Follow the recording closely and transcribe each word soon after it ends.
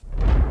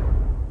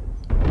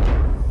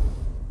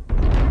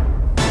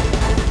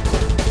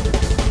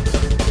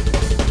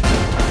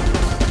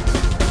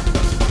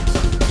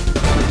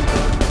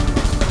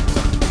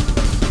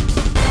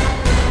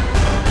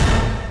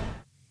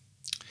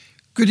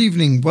Good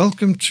evening.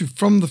 Welcome to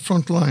From the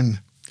Frontline,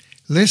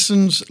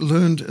 Lessons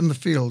Learned in the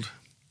Field.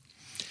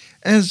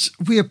 As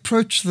we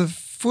approach the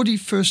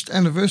 41st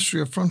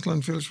anniversary of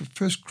Frontline Fellowship,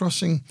 first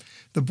crossing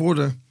the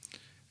border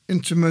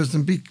into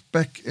Mozambique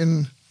back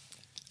in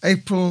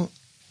April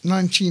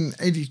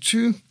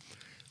 1982,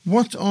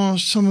 what are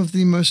some of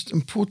the most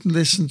important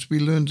lessons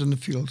we learned in the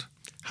field?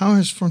 How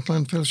has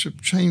Frontline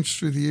Fellowship changed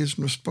through the years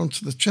in response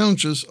to the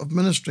challenges of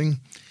ministering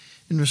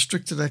in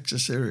restricted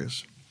access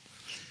areas?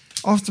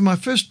 After my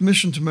first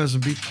mission to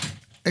Mozambique,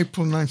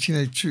 April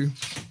 1982,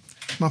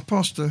 my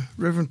pastor,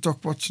 Reverend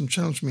Doc Watson,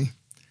 challenged me.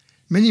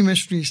 Many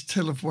missionaries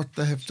tell of what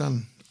they have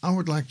done. I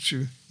would like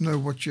to know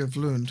what you have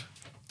learned.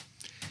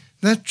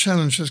 That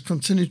challenge has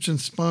continued to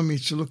inspire me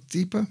to look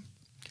deeper,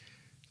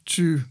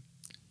 to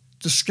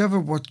discover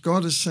what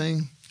God is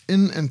saying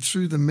in and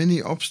through the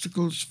many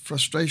obstacles,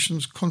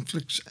 frustrations,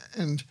 conflicts,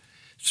 and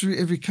through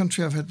every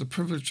country I've had the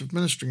privilege of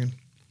ministering in.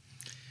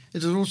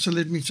 It has also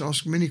led me to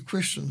ask many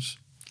questions.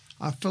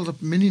 I've filled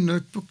up many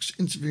notebooks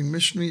interviewing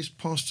missionaries,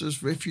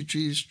 pastors,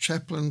 refugees,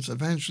 chaplains,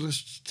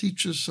 evangelists,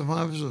 teachers,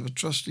 survivors of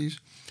atrocities,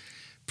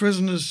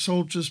 prisoners,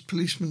 soldiers,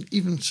 policemen,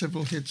 even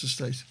several heads of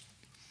state.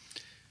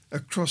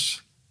 Across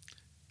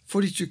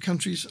 42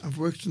 countries, I've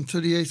worked in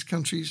 38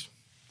 countries,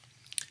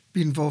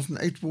 been involved in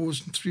 8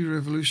 wars and 3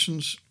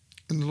 revolutions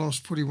in the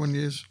last 41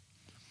 years.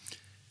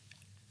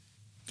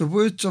 The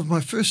words of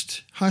my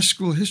first high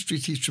school history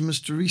teacher,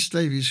 Mr. Rhys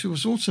Davies, who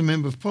was also a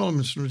Member of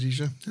Parliament in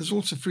Rhodesia, has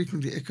also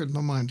frequently echoed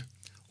my mind.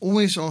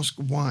 Always ask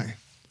why.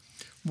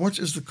 What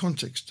is the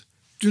context?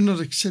 Do not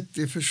accept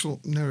the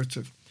official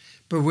narrative.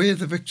 Beware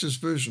the victor's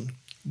version.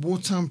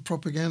 Wartime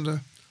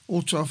propaganda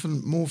all too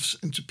often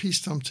morphs into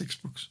peacetime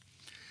textbooks.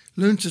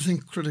 Learn to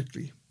think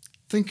critically.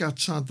 Think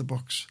outside the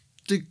box.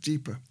 Dig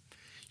deeper.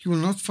 You will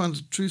not find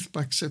the truth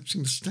by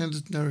accepting the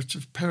standard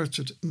narrative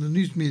parroted in the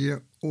news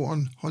media or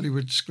on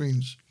Hollywood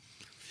screens.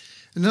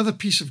 Another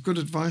piece of good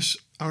advice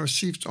I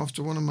received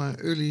after one of my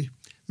early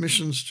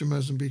missions to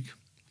Mozambique.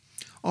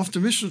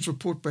 After missions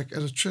report back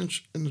at a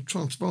church in the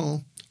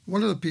Transvaal,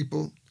 one of the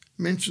people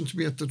mentioned to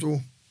me at the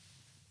door,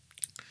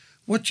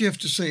 "What you have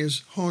to say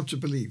is hard to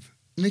believe.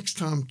 Next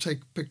time,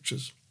 take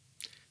pictures."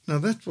 Now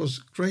that was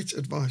great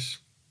advice.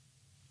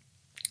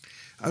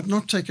 I had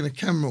not taken a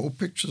camera or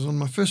pictures on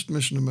my first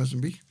mission to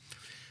Mozambique.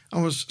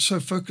 I was so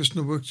focused on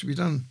the work to be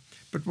done.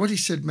 But what he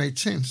said made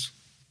sense.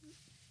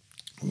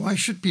 Why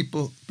should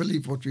people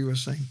believe what we were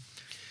saying?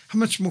 How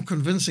much more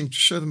convincing to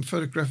show them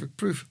photographic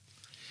proof?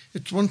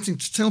 It's one thing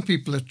to tell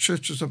people that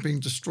churches are being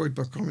destroyed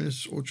by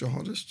communists or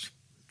jihadists.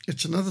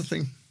 It's another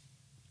thing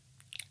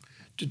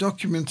to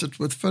document it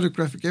with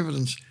photographic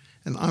evidence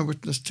and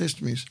eyewitness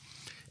testimonies,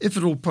 if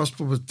at all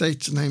possible with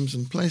dates, names,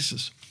 and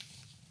places.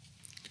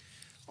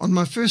 On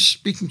my first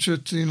speaking tour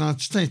to the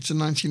United States in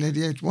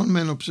 1988, one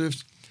man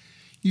observed,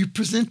 "You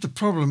present the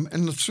problem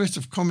and the threat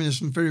of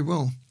communism very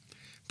well,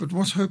 but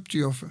what hope do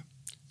you offer?"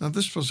 Now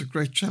this was a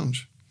great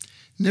challenge.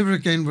 Never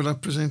again would I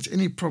present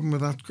any problem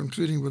without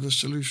concluding with a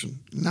solution.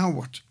 Now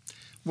what?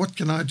 What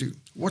can I do?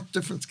 What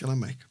difference can I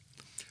make?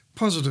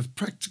 Positive,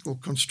 practical,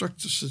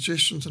 constructive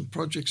suggestions and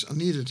projects are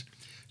needed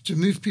to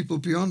move people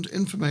beyond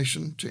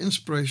information to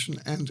inspiration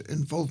and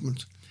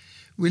involvement.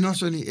 We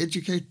not only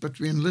educate, but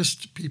we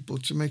enlist people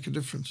to make a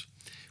difference.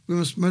 We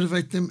must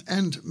motivate them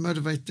and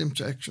motivate them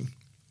to action.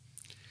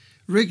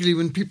 Regularly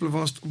when people have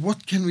asked,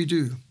 "What can we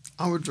do?"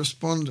 I would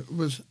respond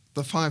with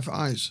the 5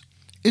 I's.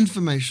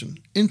 Information,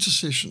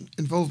 intercession,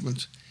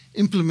 involvement,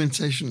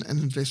 implementation, and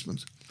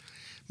investment.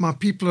 My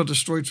people are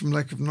destroyed from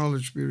lack of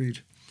knowledge, we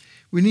read.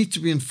 We need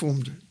to be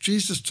informed.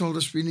 Jesus told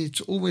us we need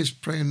to always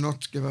pray and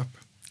not give up.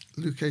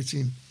 Luke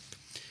 18.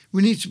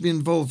 We need to be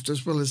involved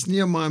as well as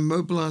Nehemiah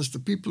mobilized the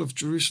people of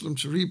Jerusalem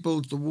to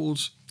rebuild the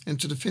walls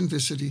and to defend their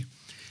city.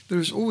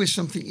 There is always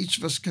something each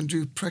of us can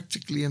do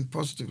practically and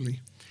positively.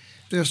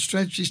 There are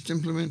strategies to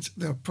implement.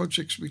 There are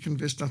projects we can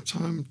invest our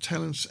time,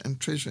 talents, and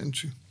treasure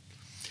into.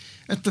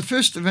 At the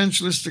first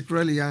evangelistic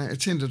rally I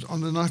attended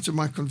on the night of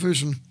my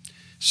conversion,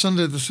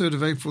 Sunday the 3rd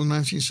of April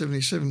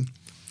 1977,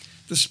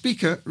 the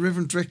speaker,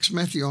 Reverend Rex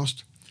Matthew,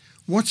 asked,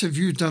 "What have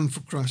you done for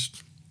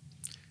Christ?"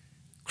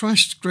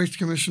 Christ's Great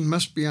Commission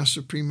must be our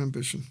supreme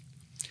ambition.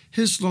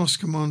 His last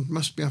command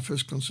must be our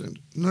first concern.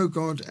 Know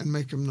God and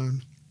make him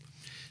known.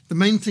 The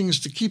main thing is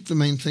to keep the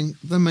main thing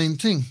the main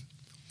thing.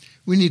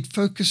 We need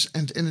focus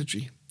and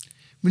energy.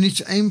 We need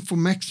to aim for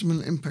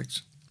maximum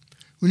impact.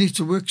 We need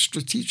to work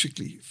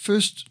strategically.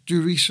 First,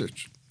 do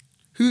research.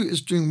 Who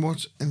is doing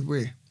what and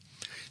where?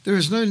 There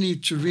is no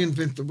need to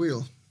reinvent the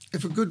wheel.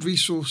 If a good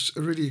resource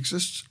already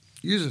exists,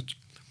 use it.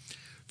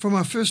 From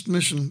our first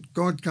mission,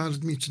 God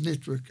guided me to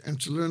network and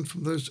to learn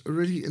from those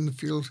already in the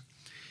field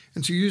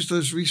and to use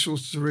those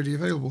resources already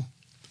available.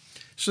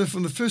 So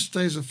from the first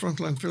days of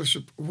Frontline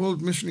Fellowship,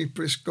 World Missionary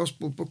Press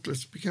gospel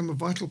booklets became a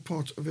vital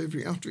part of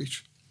every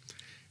outreach.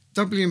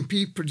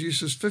 WMP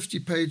produces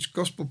 50-page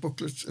gospel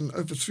booklets in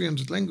over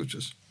 300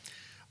 languages.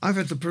 I've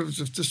had the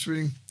privilege of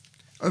distributing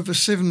over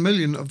 7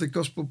 million of the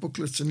gospel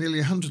booklets in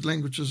nearly 100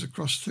 languages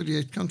across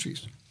 38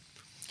 countries.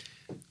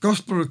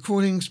 Gospel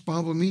recordings,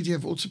 Bible media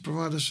have also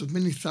provided us with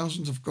many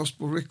thousands of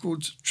gospel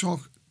records,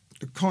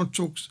 card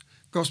talks,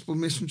 gospel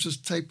messages,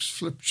 tapes,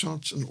 flip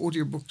charts, and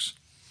audiobooks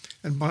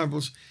and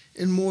Bibles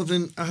in more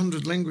than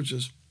 100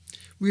 languages.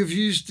 We have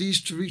used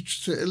these to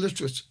reach the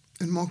illiterate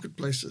in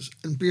marketplaces,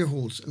 in beer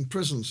halls, in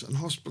prisons, in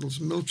hospitals,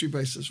 military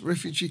bases,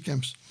 refugee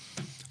camps,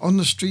 on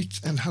the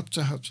streets, and hut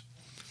to hut.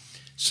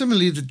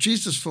 Similarly, the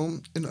Jesus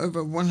film in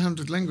over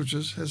 100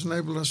 languages has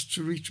enabled us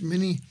to reach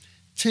many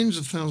tens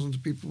of thousands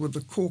of people with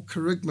the core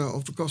charisma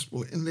of the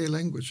gospel in their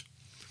language.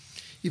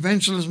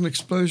 Evangelism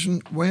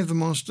Explosion, Way of the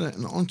Master,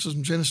 and Answers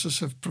in Genesis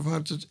have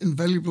provided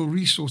invaluable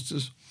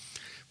resources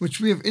which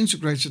we have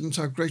integrated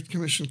into our Great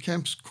Commission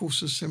camps,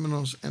 courses,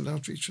 seminars, and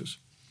outreaches.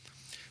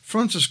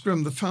 Francis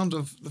Grimm, the founder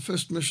of the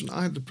first mission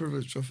I had the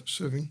privilege of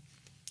serving,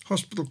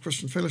 Hospital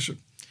Christian Fellowship,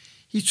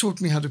 he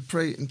taught me how to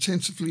pray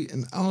intensively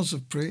in hours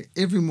of prayer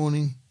every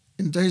morning,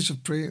 in days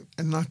of prayer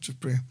and nights of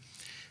prayer,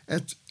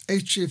 at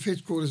HCF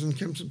headquarters in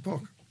Kempton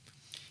Park.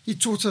 He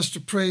taught us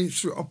to pray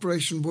through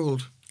Operation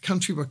World,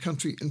 country by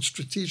country, in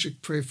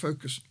strategic prayer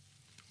focus.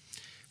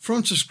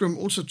 Francis Grimm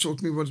also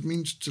taught me what it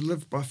means to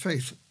live by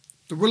faith.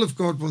 The will of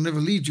God will never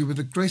lead you where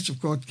the grace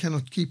of God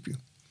cannot keep you.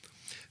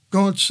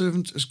 God's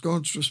servant is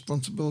God's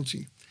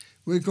responsibility.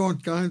 Where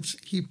God guides,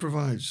 he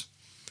provides.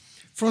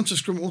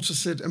 Francis Grimm also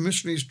said a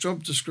missionary's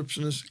job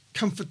description is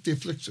comfort the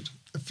afflicted,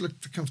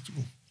 afflict the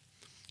comfortable.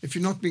 If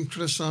you're not being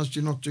criticized,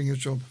 you're not doing your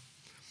job.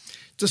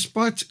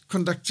 Despite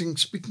conducting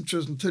speaking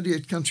tours in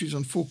 38 countries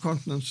on 4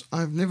 continents,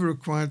 I have never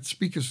required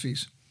speakers'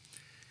 fees.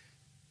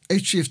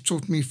 HCF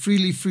taught me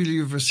freely, freely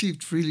you've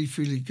received, freely,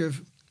 freely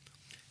give.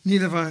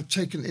 Neither have I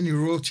taken any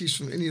royalties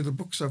from any of the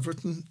books I've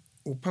written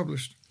or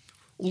published.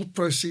 All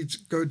proceeds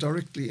go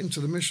directly into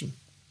the mission.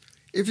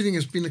 Everything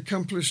has been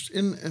accomplished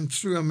in and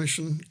through our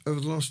mission over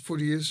the last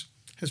 40 years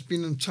has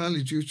been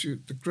entirely due to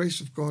the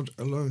grace of God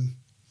alone.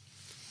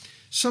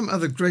 Some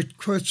other great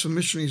quotes from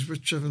missionaries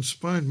which have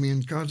inspired me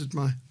and guided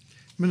my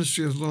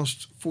ministry of the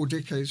last 4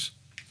 decades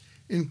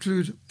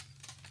include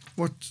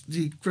what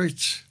the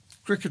great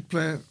cricket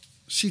player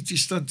C.T.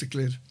 Studd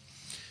declared.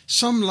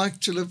 Some like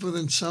to live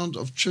within sound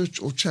of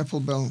church or chapel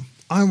bell.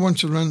 I want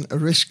to run a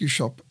rescue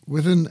shop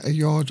within a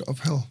yard of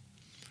hell.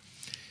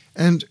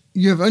 And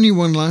you have only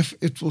one life,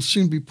 it will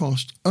soon be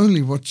past.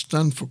 Only what's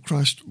done for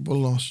Christ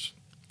will last.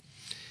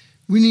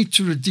 We need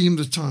to redeem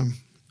the time.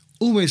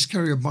 Always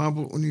carry a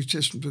Bible or New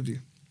Testament with you.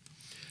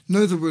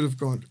 Know the Word of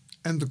God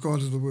and the God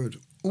of the Word.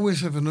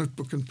 Always have a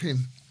notebook and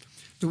pen.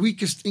 The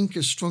weakest ink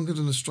is stronger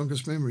than the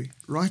strongest memory.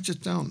 Write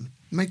it down.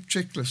 Make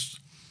checklists.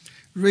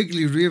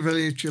 Regularly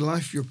reevaluate your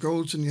life, your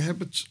goals and your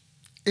habits.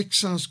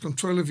 Exercise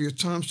control over your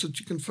time so that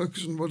you can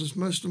focus on what is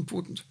most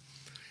important.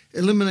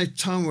 Eliminate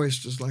time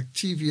wasters like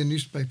TV and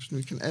newspapers, and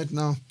we can add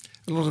now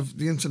a lot of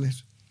the internet.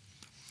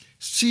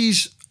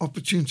 Seize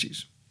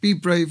opportunities. Be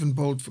brave and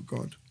bold for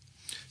God.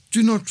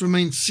 Do not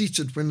remain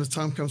seated when the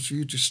time comes for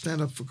you to stand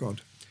up for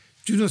God.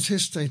 Do not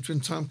hesitate when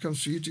time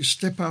comes for you to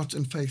step out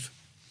in faith.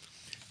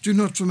 Do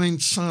not remain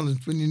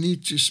silent when you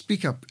need to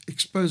speak up,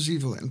 expose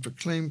evil, and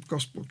proclaim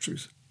gospel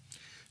truth.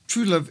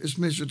 True love is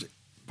measured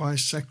by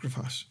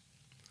sacrifice.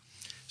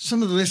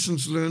 Some of the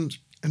lessons learned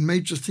and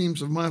major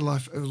themes of my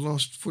life over the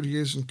last 40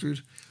 years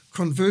include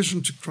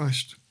conversion to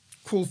Christ,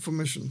 call for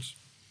missions,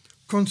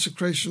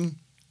 consecration,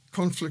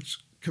 conflict,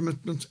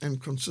 commitment,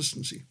 and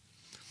consistency.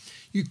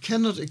 You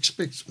cannot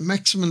expect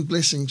maximum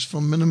blessings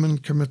from minimum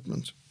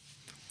commitment.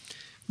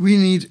 We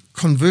need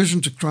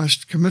conversion to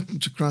Christ,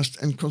 commitment to Christ,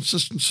 and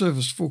consistent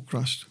service for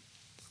Christ.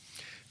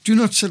 Do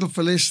not settle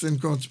for less than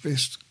God's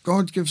best.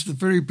 God gives the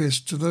very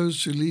best to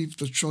those who leave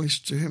the choice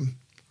to Him.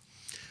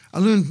 I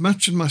learned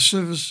much in my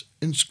service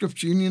in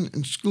Scripture Union,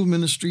 in school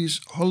ministries,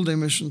 holiday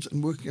missions,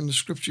 and working in the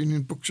Scripture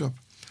Union bookshop.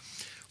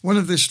 One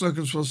of their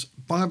slogans was,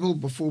 Bible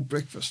before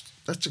breakfast.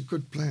 That's a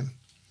good plan.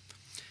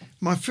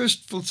 My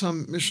first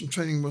full-time mission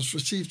training was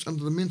received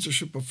under the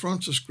mentorship of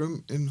Francis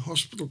Grimm in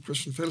Hospital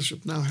Christian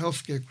Fellowship, now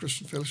Healthcare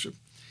Christian Fellowship,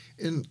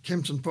 in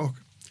Kempton Park,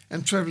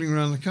 and travelling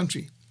around the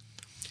country.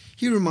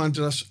 He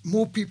reminded us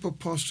more people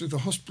pass through the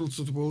hospitals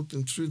of the world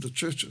than through the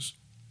churches.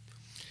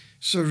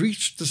 So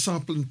reach,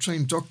 disciple, and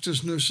train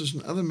doctors, nurses,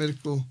 and other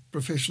medical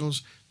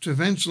professionals to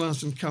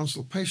evangelize and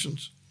counsel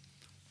patients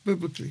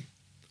biblically.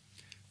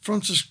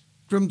 Francis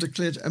Grimm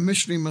declared a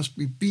missionary must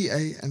be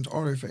BA and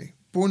RFA,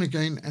 born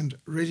again and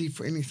ready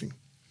for anything.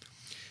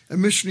 A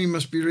missionary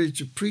must be ready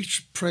to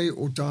preach, pray,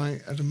 or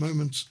die at a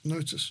moment's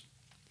notice.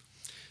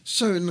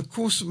 So in the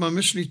course of my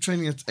missionary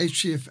training at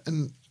HCF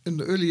and in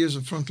the early years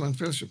of Frontline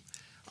Fellowship,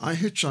 I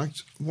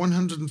hitchhiked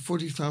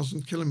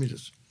 140,000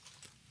 kilometers,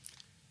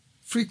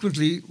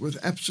 frequently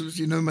with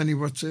absolutely no money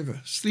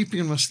whatsoever, sleeping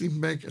in my sleeping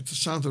bag at the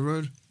side of the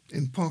road,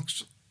 in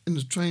parks, in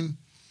the train,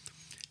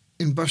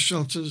 in bus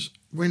shelters,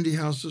 Wendy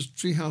houses,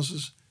 tree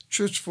houses,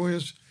 church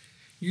foyers,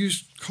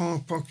 used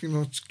car parking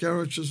lots,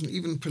 garages, and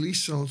even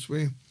police cells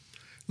where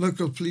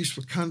local police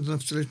were kind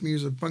enough to let me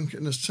use a bunk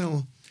in a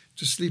cell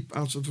to sleep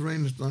out of the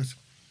rain at night.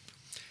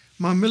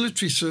 My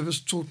military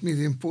service taught me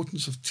the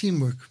importance of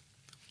teamwork,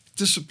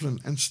 discipline,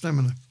 and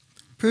stamina.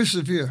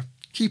 Persevere,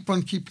 keep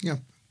on keeping up,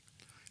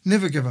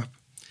 never give up,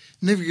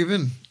 Never give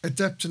in.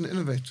 Adapt and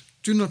innovate.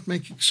 Do not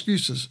make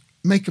excuses.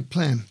 Make a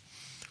plan.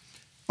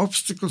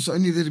 Obstacles are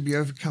only there to be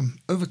overcome.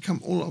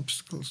 Overcome all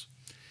obstacles.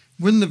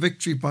 Win the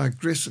victory by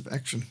aggressive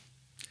action.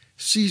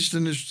 Seize the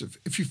initiative.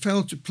 If you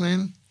fail to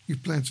plan, you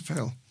plan to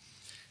fail.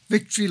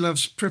 Victory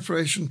loves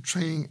preparation,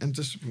 training, and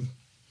discipline.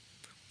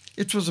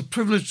 It was a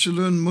privilege to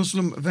learn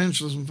Muslim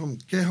evangelism from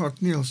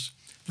Gerhard Niels,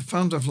 the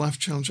founder of Life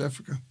Challenge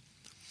Africa,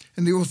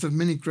 and the author of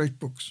many great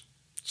books,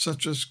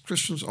 such as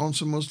Christians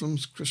Answer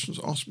Muslims, Christians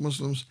Ask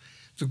Muslims,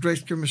 The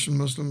Great Commission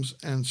Muslims,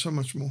 and so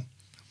much more.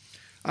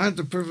 I had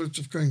the privilege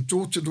of going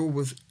door to door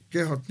with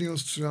Gerhard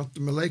Niels throughout the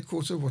Malay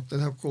Quarter, what they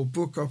now call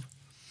Burkop,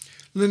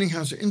 learning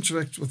how to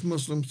interact with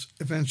Muslims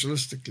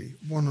evangelistically,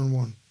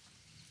 one-on-one.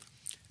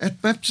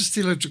 At Baptist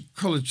Theological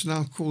College,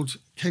 now called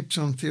Cape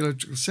Town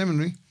Theological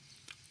Seminary,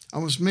 I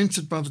was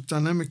mentored by the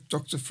dynamic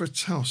Dr.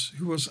 Fritz House,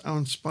 who was our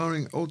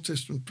inspiring Old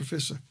Testament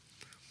professor.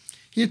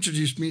 He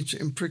introduced me to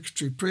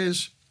imprecatory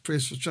prayers,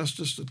 prayers for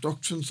justice, the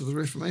doctrines of the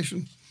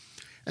Reformation,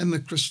 and the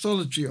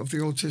Christology of the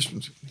Old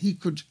Testament. He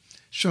could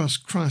show us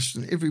Christ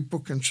in every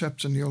book and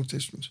chapter in the Old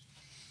Testament.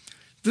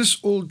 This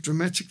all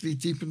dramatically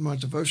deepened my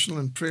devotional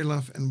and prayer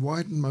life and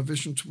widened my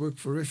vision to work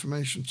for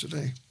Reformation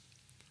today.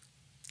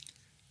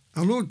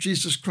 Our Lord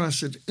Jesus Christ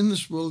said, "In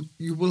this world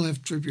you will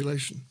have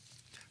tribulation,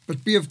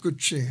 but be of good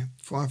cheer,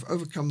 for I have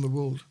overcome the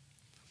world."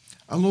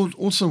 Our Lord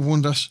also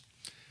warned us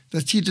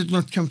that he did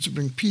not come to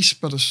bring peace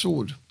but a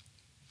sword.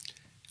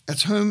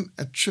 At home,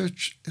 at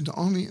church, in the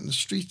army, in the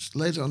streets,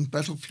 later on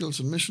battlefields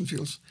and mission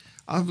fields,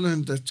 I've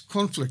learned that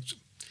conflict,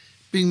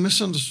 being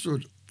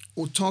misunderstood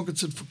or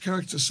targeted for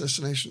character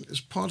assassination, is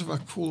part of our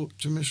call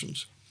to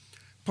missions,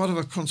 part of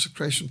our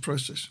consecration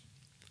process.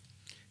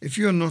 If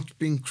you are not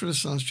being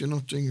criticized, you're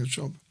not doing your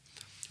job.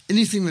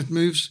 Anything that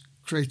moves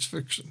creates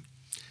friction.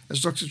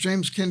 As Dr.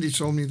 James Kennedy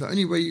told me, the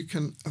only way you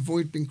can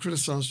avoid being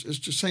criticized is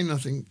to say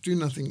nothing, do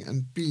nothing,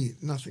 and be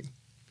nothing.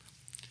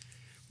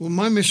 Well,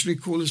 my missionary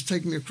call has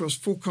taken me across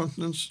 4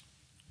 continents,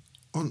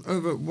 on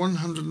over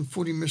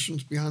 140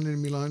 missions behind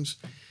enemy lines,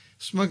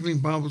 smuggling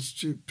Bibles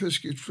to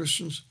persecuted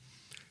Christians,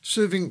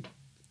 serving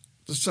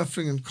the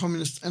suffering in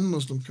communist and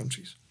Muslim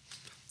countries.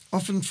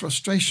 Often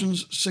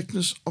frustrations,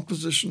 sickness,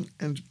 opposition,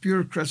 and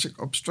bureaucratic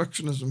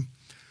obstructionism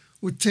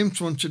would tempt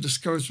one to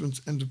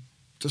discouragement and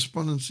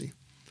despondency.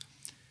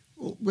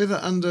 Well, whether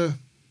under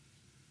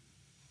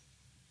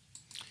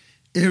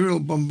aerial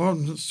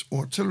bombardments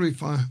or artillery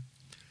fire,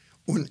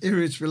 or in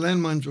areas where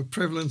landmines were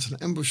prevalent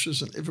and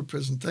ambushes an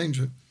ever-present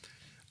danger,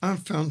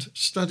 I've found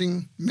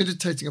studying,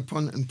 meditating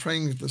upon, and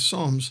praying the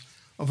Psalms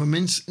of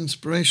immense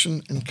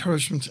inspiration,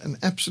 encouragement, and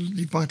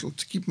absolutely vital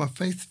to keep my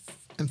faith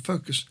and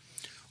focus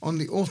on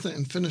the author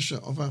and finisher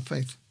of our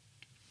faith.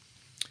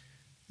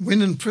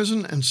 When in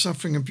prison and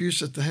suffering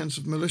abuse at the hands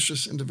of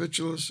malicious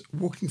individuals,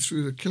 walking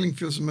through the killing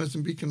fields of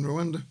Mozambique and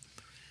Rwanda,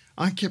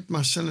 I kept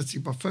my sanity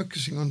by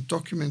focusing on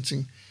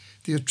documenting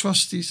the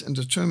atrocities and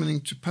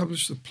determining to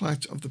publish the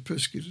plight of the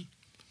persecuted,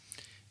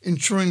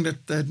 ensuring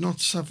that they had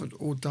not suffered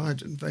or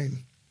died in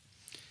vain.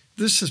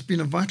 This has been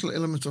a vital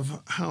element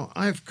of how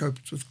I've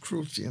coped with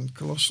cruelty and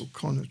colossal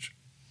carnage,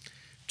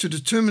 to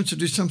determine to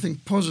do something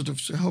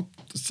positive to help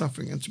the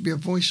suffering and to be a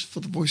voice for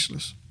the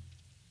voiceless.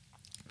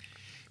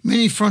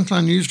 Many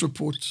frontline news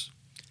reports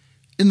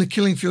in the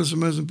killing fields of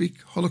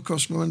Mozambique,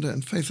 Holocaust, Rwanda,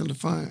 and Faith Under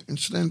Fire in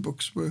Sudan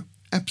books were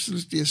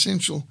absolutely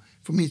essential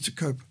for me to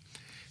cope.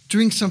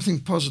 Doing something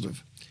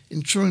positive,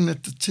 ensuring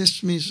that the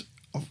testimonies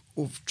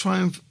of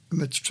triumph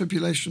amidst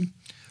tribulation,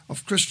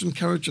 of Christian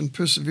courage and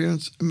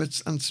perseverance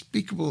amidst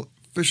unspeakable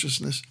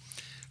viciousness,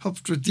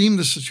 helped redeem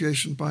the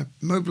situation by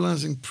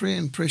mobilizing prayer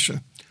and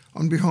pressure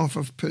on behalf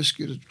of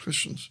persecuted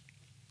Christians.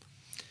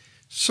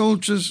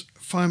 Soldiers,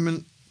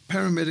 firemen,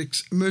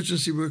 paramedics,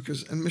 emergency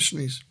workers, and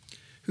missionaries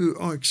who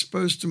are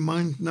exposed to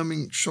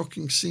mind-numbing,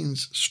 shocking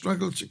scenes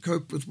struggle to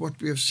cope with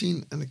what we have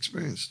seen and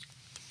experienced.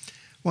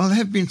 While there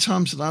have been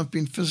times that I've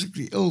been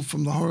physically ill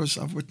from the horrors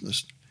I've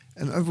witnessed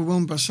and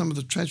overwhelmed by some of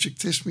the tragic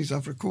testimonies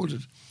I've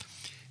recorded,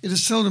 it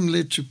has seldom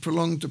led to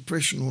prolonged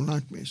depression or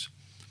nightmares.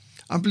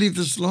 I believe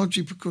this is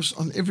largely because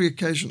on every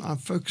occasion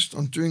I've focused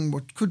on doing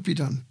what could be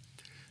done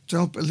to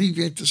help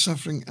alleviate the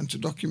suffering and to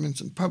document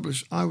and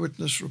publish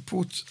eyewitness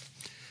reports,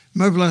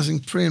 mobilizing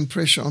prayer and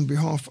pressure on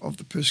behalf of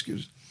the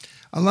persecuted.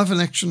 I love in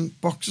action,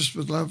 Boxes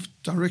with Love,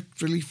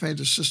 direct relief aid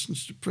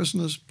assistance to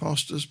prisoners,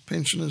 pastors,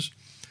 pensioners,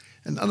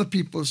 and other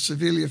people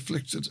severely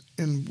afflicted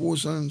in war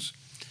zones,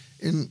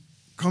 in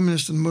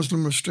communist and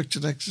Muslim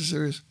restricted access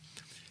areas,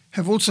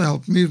 have also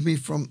helped move me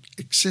from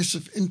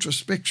excessive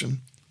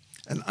introspection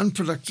and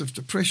unproductive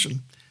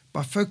depression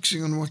by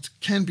focusing on what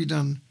can be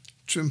done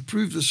to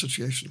improve the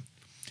situation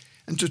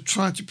and to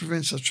try to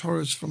prevent such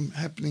horrors from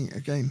happening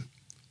again.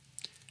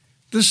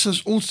 This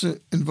has also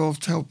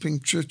involved helping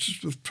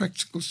churches with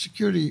practical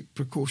security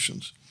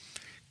precautions,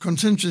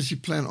 contingency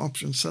plan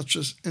options such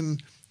as in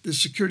the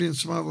Security and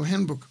Survival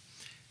Handbook,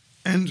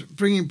 and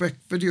bringing back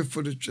video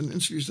footage and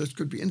interviews that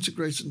could be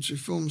integrated into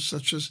films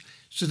such as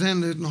Sudan,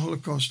 the Hidden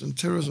Holocaust, and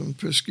Terrorism and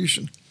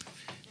Persecution.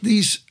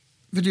 These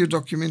video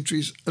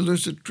documentaries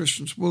alerted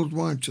Christians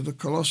worldwide to the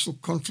colossal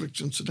conflict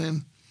in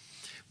Sudan,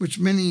 which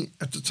many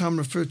at the time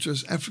referred to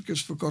as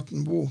Africa's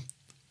forgotten war.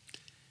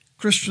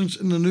 Christians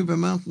in the Nuba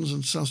Mountains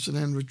in South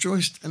Sudan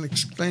rejoiced and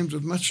exclaimed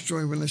with much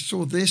joy when they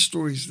saw their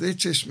stories, their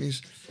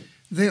testimonies,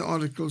 their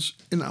articles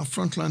in our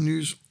Frontline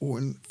News or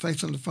in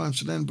Faith Under Fire in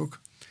Sudan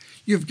book.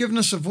 You have given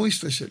us a voice,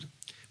 they said.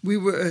 We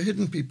were a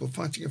hidden people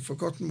fighting a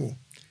forgotten war.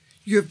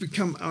 You have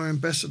become our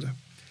ambassador.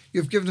 You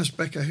have given us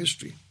back our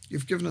history. You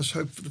have given us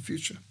hope for the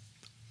future.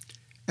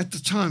 At the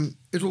time,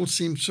 it all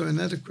seemed so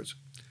inadequate.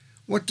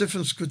 What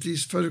difference could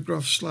these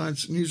photographs,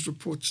 slides, news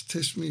reports,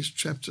 testimonies,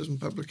 chapters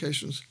and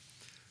publications,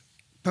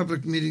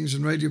 public meetings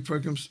and radio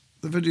programs,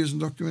 the videos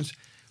and documents,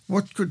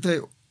 what could they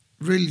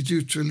really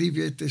do to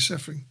alleviate their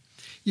suffering?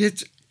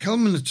 Yet,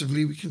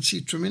 culminatively, we can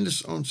see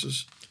tremendous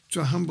answers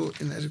to our humble,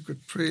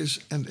 inadequate prayers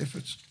and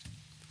efforts.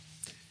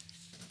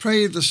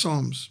 Pray the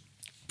Psalms.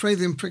 Pray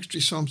the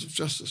imprecatory Psalms of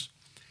justice.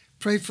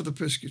 Pray for the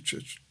persecuted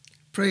church.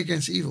 Pray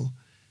against evil.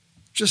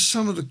 Just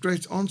some of the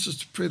great answers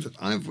to prayer that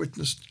I've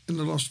witnessed in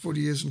the last 40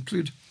 years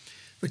include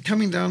the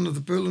coming down of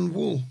the Berlin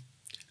Wall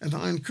and the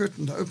Iron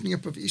Curtain, the opening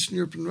up of Eastern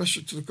Europe and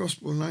Russia to the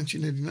gospel in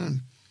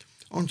 1989.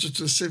 Answer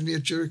to the 70-year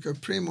Jericho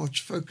prayer march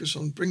focus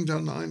on bring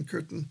down the Iron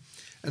Curtain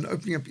and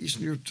opening up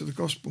Eastern Europe to the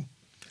gospel.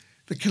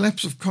 The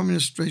collapse of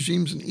communist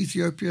regimes in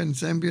Ethiopia and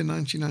Zambia in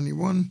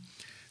 1991.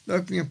 The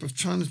opening up of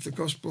China to the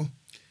gospel.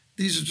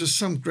 These are just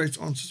some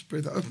great answers to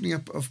prayer. The opening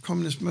up of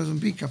communist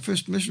Mozambique, our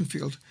first mission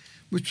field,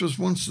 which was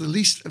once the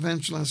least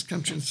evangelized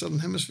country in the Southern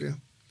Hemisphere.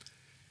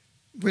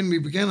 When we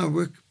began our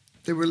work,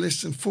 there were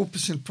less than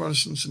 4%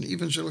 Protestants and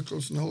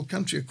evangelicals in the whole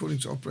country, according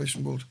to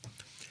Operation World.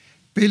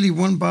 Barely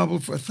one Bible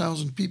for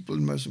 1,000 people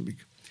in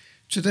Mozambique.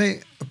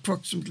 Today,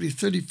 approximately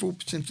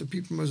 34% of the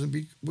people in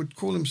Mozambique would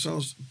call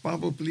themselves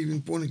Bible-believing,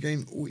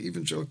 born-again, or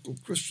evangelical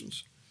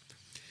Christians.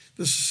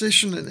 The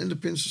secession and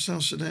independence of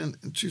South Sudan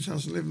in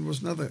 2011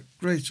 was another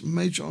great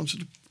major answer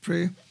to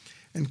prayer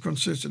and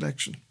concerted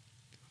action.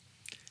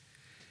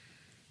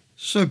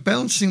 So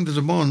balancing the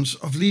demands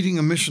of leading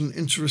a mission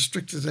into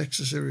restricted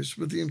access areas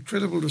with the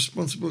incredible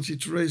responsibility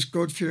to raise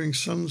God-fearing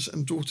sons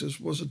and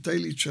daughters was a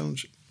daily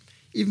challenge.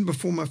 Even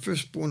before my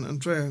firstborn,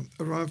 Andrea,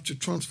 arrived to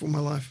transform my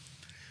life,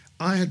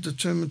 I had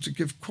determined to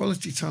give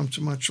quality time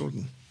to my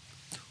children.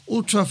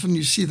 All too often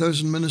you see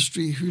those in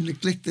ministry who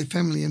neglect their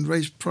family and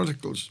raise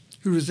prodigals,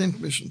 who resent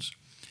missions.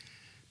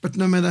 But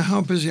no matter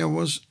how busy I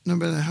was, no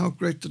matter how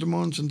great the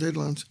demands and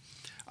deadlines,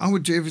 I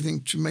would do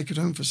everything to make it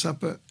home for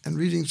supper and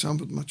reading time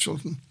with my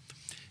children.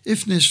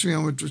 If necessary,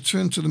 I would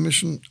return to the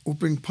mission or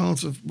bring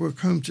piles of work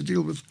home to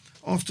deal with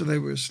after they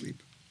were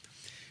asleep.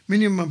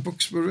 Many of my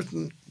books were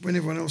written when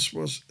everyone else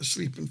was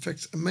asleep. In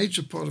fact, a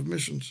major part of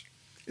missions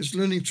is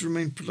learning to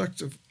remain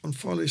productive on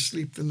far less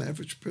sleep than the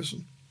average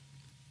person.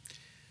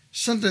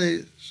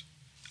 Saturdays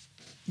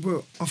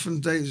were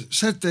often days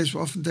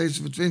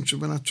of adventure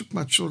when I took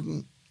my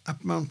children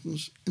up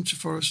mountains, into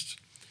forests,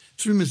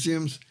 through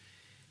museums,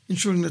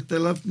 ensuring that they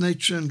loved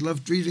nature and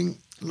loved reading,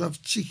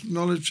 loved seeking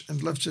knowledge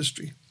and loved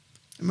history.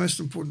 And most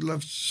important,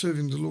 loved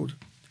serving the Lord.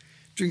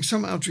 During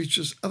some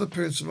outreaches, other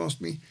parents have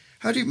asked me,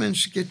 how do you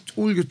manage to get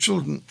all your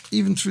children,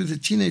 even through their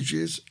teenage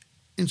years,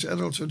 into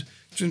adulthood,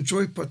 to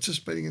enjoy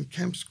participating in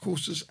camps,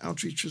 courses,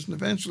 outreaches, and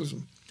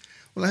evangelism?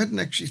 Well, I hadn't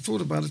actually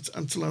thought about it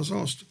until I was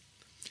asked.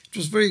 It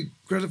was very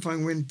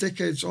gratifying when,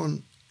 decades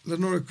on,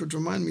 Lenora could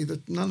remind me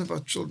that none of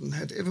our children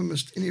had ever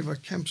missed any of our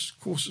camps,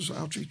 courses, or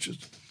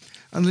outreaches,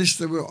 unless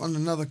they were on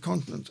another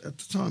continent at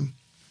the time.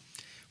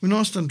 When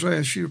asked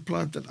Andrea, she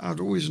replied that I'd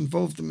always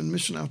involved them in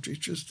mission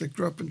outreaches. They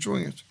grew up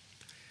enjoying it.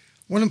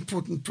 One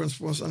important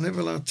principle was I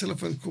never allowed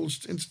telephone calls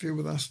to interfere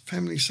with our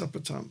family supper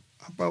time,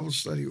 our Bible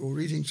study, or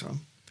reading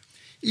time.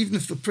 Even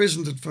if the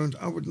president had phoned,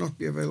 I would not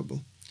be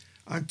available.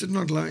 I did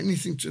not allow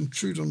anything to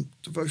intrude on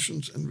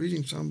devotions and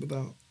reading time with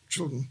our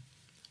children.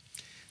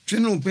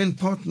 General Ben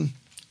Parton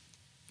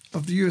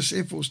of the U.S.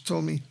 Air Force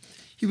told me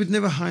he would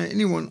never hire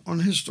anyone on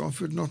his staff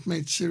who had not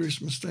made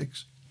serious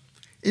mistakes.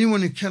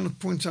 Anyone who cannot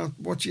point out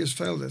what he has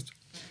failed at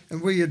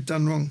and where he had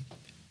done wrong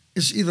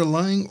is either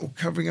lying or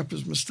covering up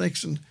his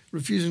mistakes and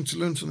refusing to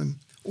learn from them,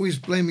 or he's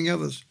blaming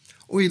others,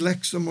 or he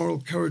lacks the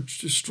moral courage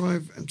to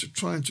strive and to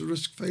try and to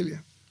risk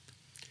failure.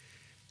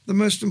 The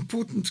most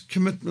important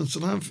commitments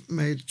that I've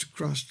made to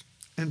Christ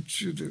and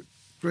to the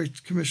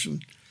Great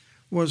Commission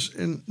was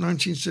in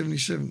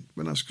 1977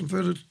 when I was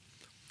converted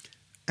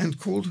and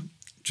called,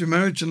 to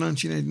marriage in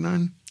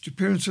 1989, to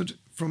parenthood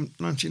from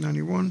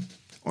 1991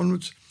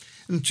 onwards.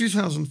 In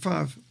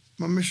 2005,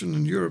 my mission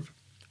in Europe,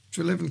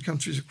 to 11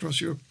 countries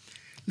across Europe,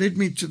 led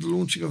me to the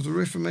launching of the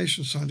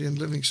Reformation Society and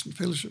Livingston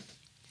Fellowship.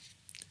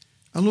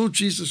 Our Lord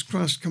Jesus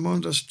Christ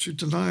commanded us to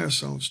deny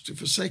ourselves, to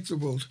forsake the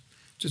world,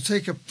 to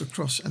take up the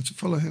cross and to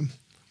follow him.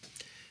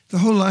 The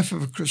whole life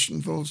of a Christian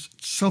involves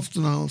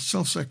self-denial,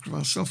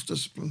 self-sacrifice,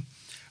 self-discipline,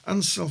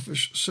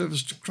 unselfish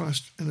service to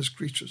Christ and his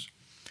creatures.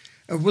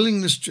 A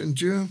willingness to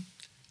endure,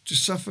 to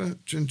suffer,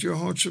 to endure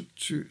hardship,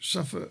 to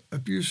suffer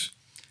abuse,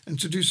 and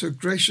to do so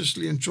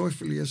graciously and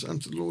joyfully as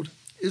unto the Lord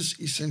is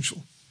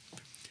essential.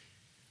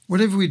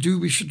 Whatever we do,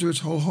 we should do it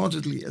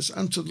wholeheartedly as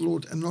unto the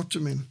Lord and not to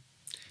men.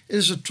 It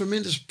is a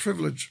tremendous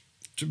privilege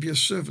to be a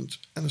servant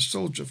and a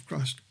soldier of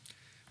Christ.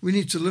 We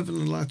need to live in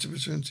the light of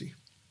eternity.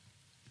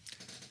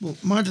 Well,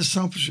 my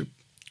discipleship,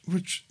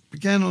 which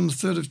began on the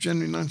 3rd of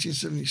January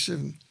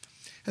 1977,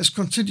 has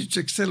continued to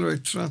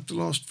accelerate throughout the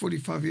last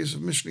 45 years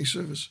of missionary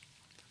service.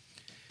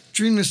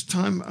 During this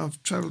time,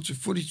 I've traveled to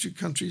 42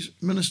 countries,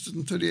 ministered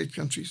in 38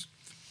 countries,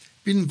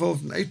 been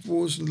involved in 8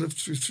 wars and lived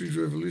through 3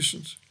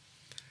 revolutions.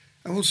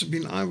 I've also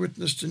been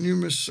eyewitness to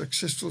numerous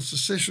successful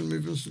secession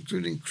movements,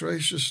 including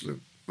Croatia,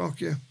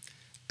 Slovakia,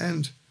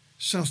 and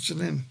South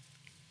Sudan.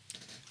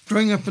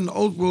 Growing up in the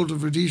old world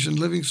of Rhodesia and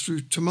living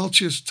through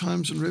tumultuous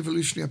times and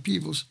revolutionary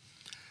upheavals,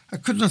 I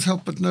could not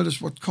help but notice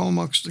what Karl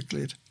Marx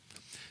declared.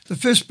 The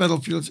first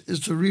battlefield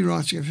is the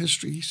rewriting of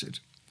history, he said.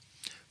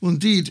 Well,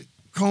 indeed,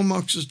 Karl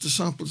Marx's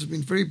disciples have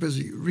been very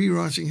busy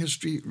rewriting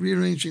history,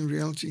 rearranging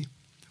reality.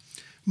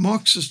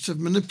 Marxists have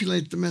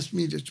manipulated the mass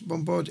media to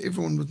bombard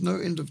everyone with no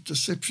end of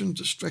deception,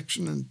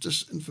 distraction, and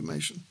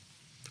disinformation.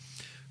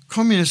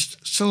 Communists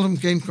seldom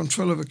gain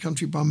control of a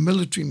country by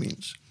military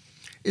means.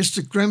 It's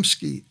the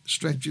Gramsci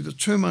strategy, the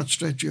termite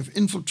strategy of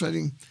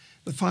infiltrating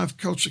the 5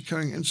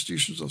 culture-carrying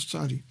institutions of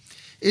society: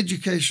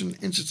 education,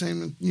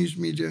 entertainment, news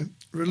media,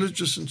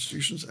 religious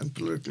institutions, and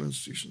political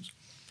institutions.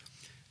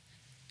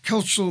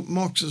 Cultural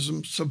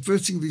Marxism,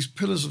 subverting these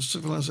pillars of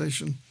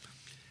civilization,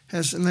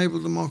 has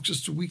enabled the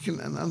Marxists to weaken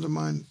and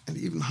undermine and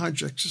even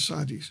hijack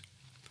societies.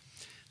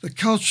 The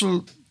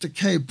cultural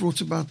decay brought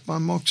about by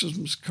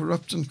Marxism's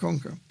corrupt and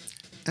conquer,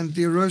 and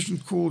the erosion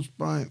caused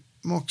by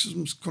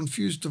Marxism's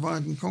confused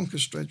divide and conquer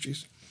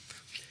strategies,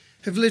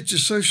 have led to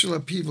social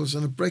upheavals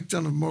and a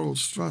breakdown of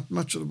morals throughout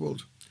much of the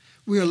world.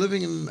 We are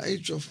living in an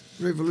age of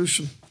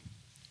revolution.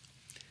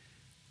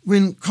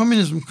 When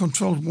communism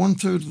controlled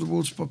 1/3 of the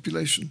world's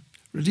population,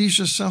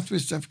 Rhodesia,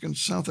 Southwest Africa, and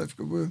South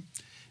Africa were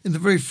in the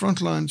very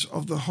front lines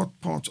of the hot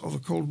part of the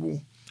Cold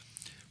War,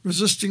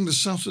 resisting the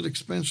southward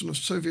expansion of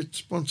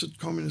Soviet-sponsored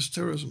communist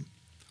terrorism.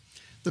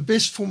 The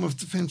best form of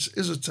defense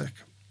is attack.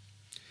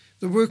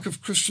 The work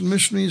of Christian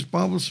missionaries,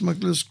 Bible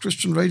smugglers,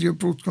 Christian radio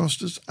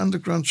broadcasters,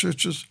 underground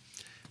churches,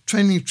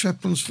 training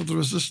chaplains for the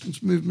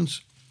resistance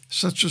movements,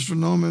 such as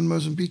Renamo in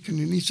Mozambique and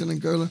UNITA in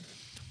Angola,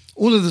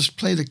 all of this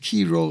played a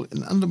key role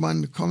in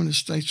undermining the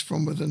communist states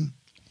from within.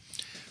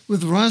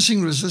 With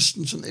rising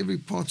resistance in every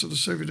part of the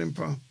Soviet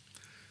Empire,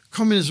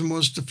 communism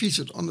was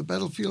defeated on the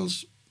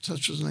battlefields,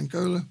 such as in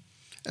Angola,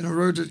 and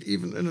eroded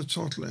even in its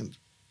heartland,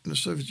 in the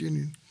Soviet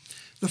Union.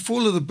 The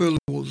fall of the Berlin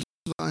Wall,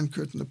 the Iron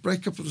Curtain, the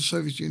breakup of the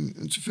Soviet Union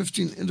into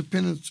 15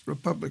 independent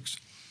republics,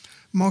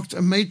 marked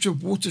a major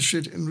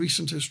watershed in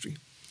recent history.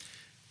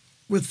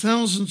 With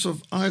thousands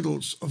of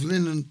idols of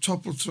Lenin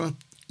toppled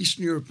throughout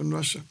Eastern Europe and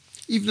Russia,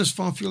 even as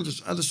far afield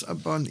as Addis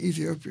Ababa in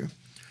Ethiopia,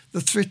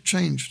 the threat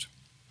changed.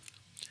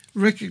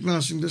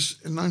 Recognizing this,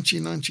 in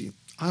 1990,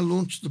 I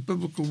launched the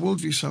Biblical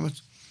Worldview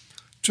Summit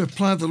to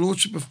apply the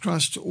Lordship of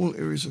Christ to all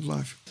areas of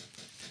life.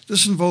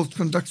 This involved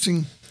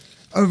conducting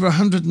over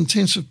 100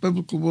 intensive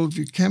Biblical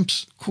Worldview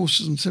camps,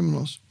 courses, and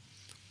seminars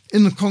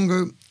in the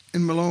Congo,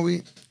 in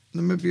Malawi,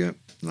 Namibia,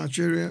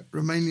 Nigeria,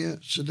 Romania,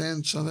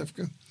 Sudan, South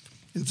Africa,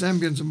 in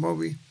Zambia and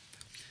Zimbabwe.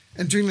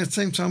 And during that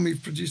same time,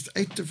 we've produced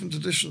 8 different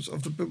editions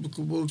of the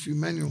Biblical Worldview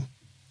Manual.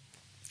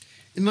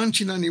 In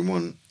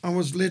 1991, I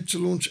was led to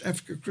launch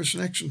Africa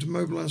Christian Action to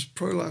mobilize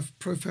pro-life,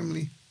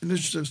 pro-family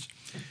initiatives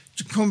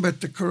to combat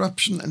the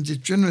corruption and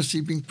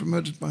degeneracy being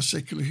promoted by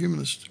secular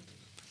humanists.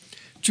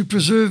 To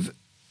preserve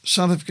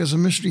South Africa as a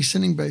missionary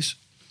sending base,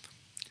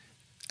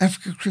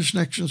 Africa Christian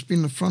Action has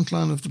been the front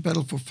line of the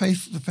battle for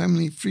faith, the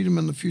family, freedom,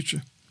 and the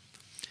future.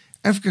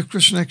 Africa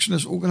Christian Action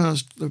has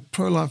organized the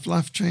pro-life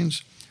life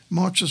chains,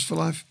 marches for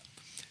life,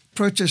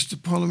 protests to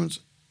Parliament,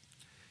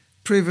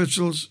 prayer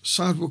vigils,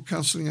 sidewalk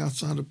counselling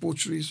outside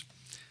debaucheries,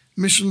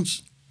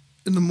 missions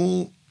in the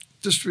mall,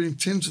 distributing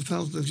tens of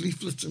thousands of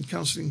leaflets and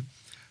counselling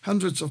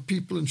hundreds of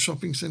people in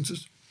shopping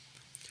centres.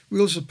 We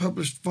also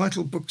published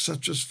vital books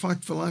such as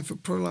Fight for Life, a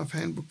pro-life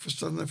handbook for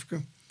Southern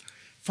Africa,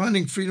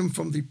 Finding Freedom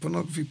from the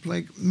Pornography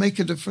Plague, Make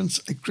a Difference,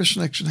 a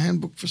Christian Action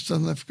handbook for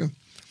Southern Africa,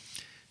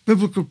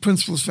 Biblical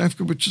Principles for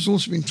Africa, which has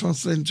also been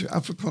translated into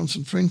Afrikaans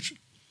and French,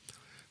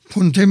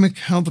 Pandemic,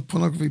 How the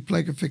Pornography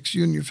Plague Affects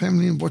You and Your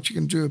Family and What You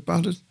Can Do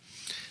About It,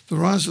 The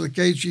Rise of the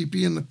Gay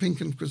GB and the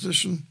Pink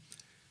Inquisition,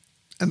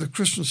 and the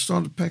Christian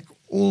Starter Pack,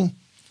 all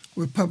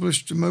were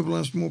published to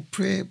mobilize more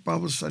prayer,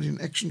 Bible study,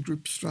 and action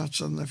groups throughout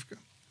Southern Africa.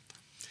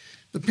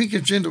 The Pink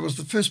Agenda was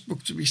the first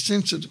book to be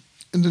censored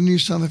in the new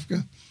South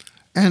Africa,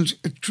 and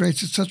it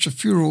created such a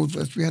furore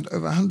that we had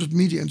over 100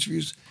 media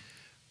interviews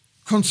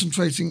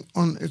concentrating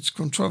on its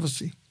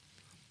controversy.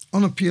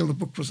 On appeal, the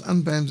book was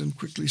unbanned and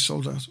quickly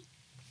sold out.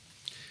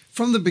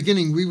 From the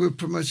beginning, we were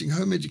promoting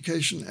home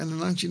education, and in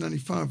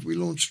 1995, we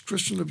launched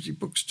Christian Liberty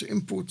Books to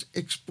import,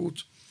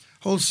 export,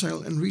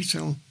 wholesale, and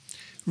retail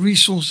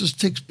resources,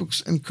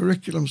 textbooks, and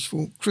curriculums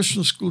for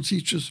Christian school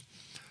teachers,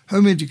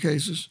 home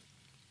educators.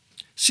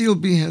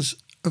 CLB has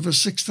over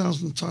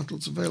 6,000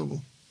 titles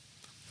available.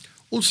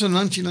 Also in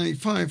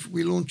 1995,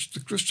 we launched the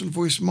Christian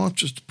Voice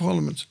Marches to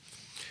Parliament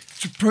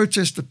to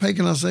protest the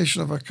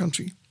paganization of our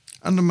country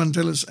under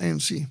Mandela's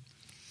ANC.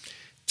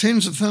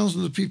 Tens of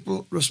thousands of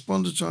people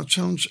responded to our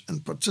challenge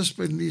and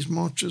participated in these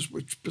marches,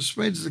 which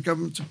persuaded the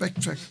government to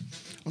backtrack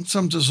on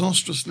some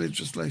disastrous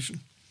legislation,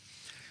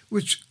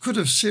 which could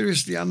have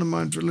seriously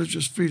undermined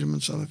religious freedom in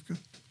South Africa.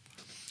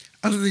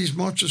 Out of these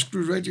marches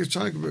grew Radio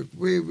Tygerberg,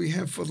 where we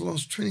have for the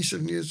last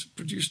 27 years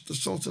produced the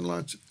Salt and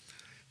Light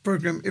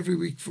program every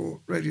week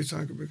for Radio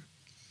Tygerberg.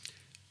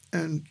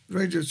 And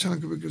Radio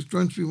Tygerberg has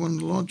grown to be one of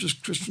the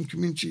largest Christian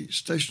community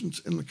stations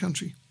in the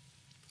country.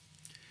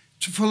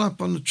 To follow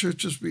up on the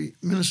churches we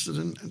ministered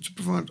in and to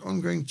provide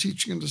ongoing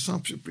teaching and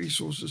discipleship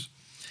resources,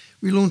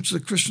 we launched the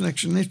Christian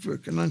Action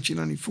Network in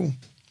 1994.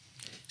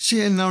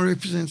 CAN now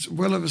represents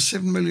well over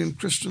 7 million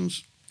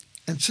Christians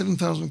and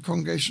 7,000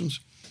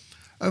 congregations,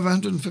 over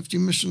 150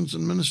 missions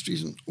and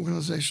ministries and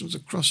organizations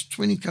across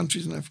 20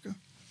 countries in Africa.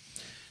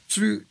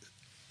 Through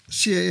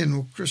CAN,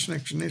 or Christian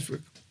Action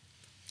Network,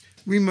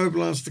 we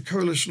mobilized the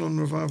Coalition on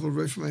Revival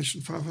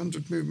Reformation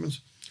 500 movements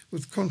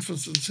with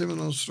conferences and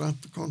seminars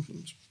throughout the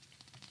continent.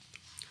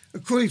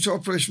 According to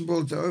Operation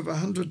World, there are over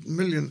 100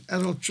 million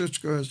adult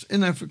churchgoers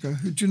in Africa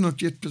who do not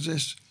yet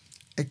possess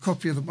a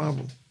copy of the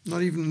Bible,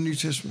 not even the New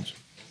Testament.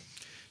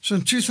 So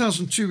in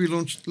 2002, we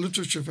launched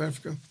Literature for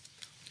Africa,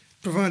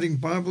 providing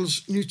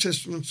Bibles, New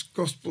Testaments,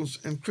 Gospels,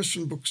 and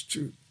Christian books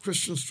to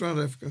Christians throughout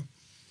Africa.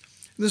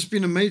 And this has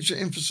been a major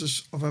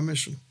emphasis of our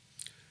mission.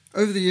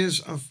 Over the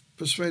years, I've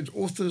persuaded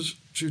authors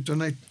to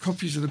donate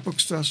copies of the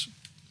books to us,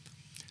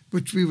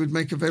 which we would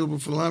make available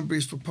for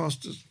libraries for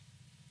pastors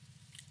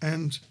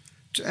and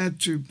to add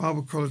to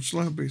Bible college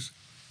libraries.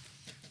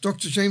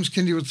 Dr. James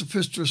Kennedy was the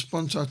first to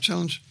respond to our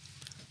challenge,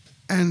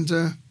 and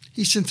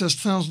he sent us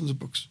thousands of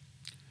books.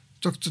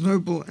 Dr.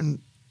 Noble and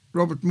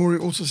Robert Morey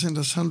also sent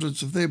us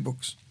hundreds of their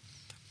books.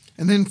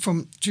 And then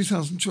from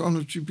 2002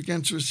 onwards, we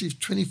began to receive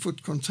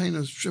 20-foot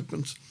containers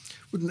shipments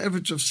with an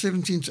average of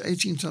 17 to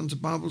 18 tons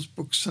of Bibles,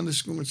 books, Sunday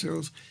school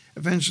materials,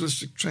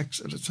 evangelistic tracts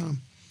at a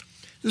time.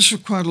 This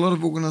required a lot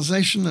of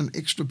organization and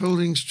extra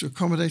buildings to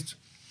accommodate,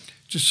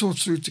 to sort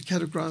through, to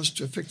categorize,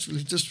 to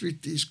effectively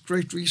distribute these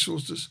great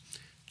resources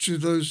to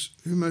those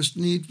who most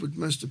need, would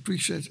most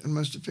appreciate, and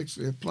most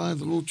effectively apply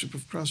the Lordship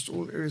of Christ to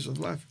all areas of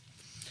life.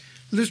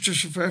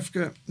 Literature for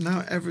Africa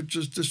now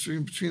averages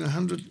distributing between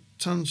 100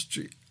 tons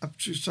to up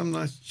to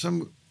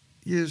some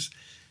years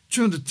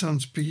 200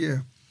 tons per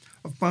year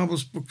of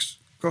Bibles, books,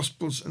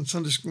 Gospels, and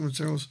Sunday school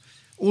materials,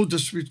 all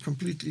distributed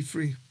completely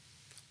free.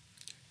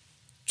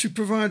 To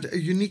provide a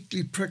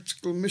uniquely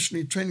practical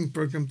missionary training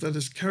program that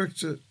is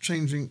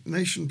character-changing,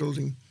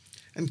 nation-building,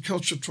 and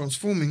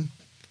culture-transforming,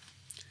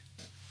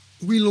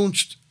 we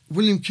launched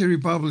William Carey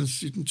Bible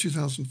Institute in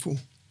 2004.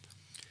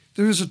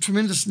 There is a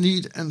tremendous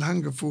need and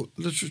hunger for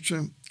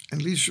literature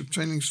and leadership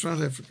training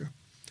throughout Africa.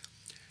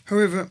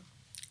 However,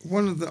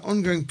 one of the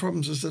ongoing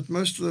problems is that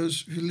most of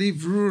those who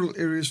leave rural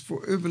areas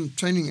for urban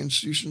training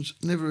institutions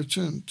never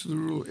return to the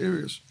rural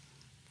areas.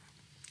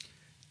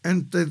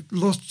 And they're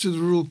lost to the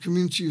rural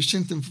community who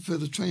sent them for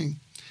further training.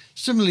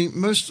 Similarly,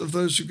 most of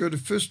those who go to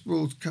first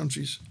world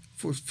countries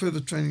for further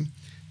training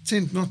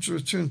tend not to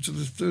return to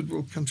the third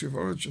world country of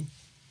origin.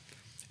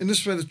 In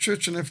this way, the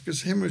church in Africa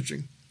is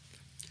hemorrhaging.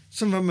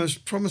 Some of our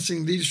most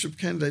promising leadership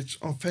candidates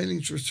are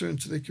failing to return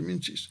to their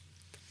communities.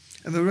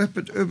 And the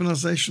rapid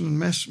urbanization and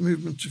mass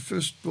movement to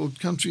first world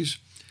countries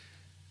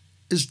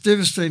is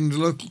devastating to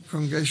local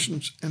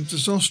congregations and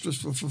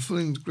disastrous for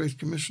fulfilling the Great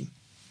Commission.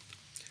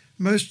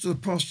 Most of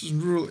the pastors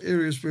in rural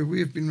areas where we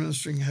have been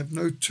ministering have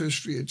no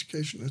tertiary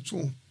education at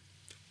all,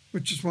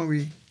 which is why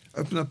we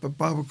opened up a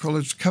Bible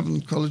college,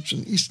 Covenant College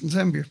in Eastern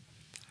Zambia.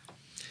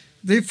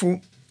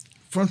 Therefore,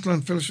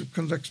 Frontline Fellowship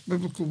conducts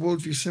biblical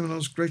worldview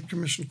seminars, Great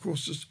Commission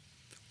courses,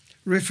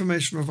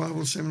 Reformation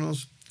Revival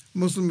seminars,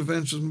 Muslim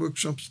evangelism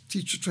workshops,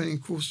 teacher training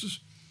courses,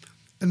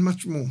 and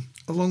much more,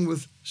 along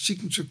with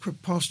seeking to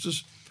equip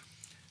pastors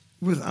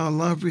with our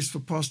Libraries for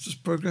Pastors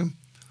program.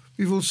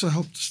 We've also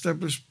helped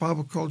establish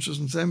Bible colleges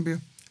in Zambia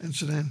and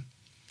Sudan.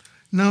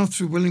 Now,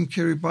 through William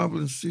Carey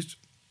Bible Institute,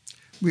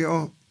 we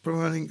are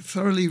providing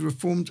thoroughly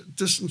reformed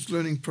distance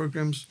learning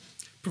programs,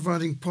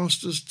 providing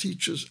pastors,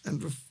 teachers,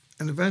 and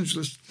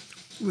evangelists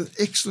with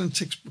excellent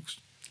textbooks,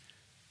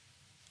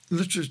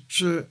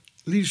 literature,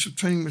 leadership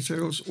training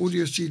materials,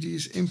 audio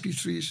CDs,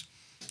 MP3s,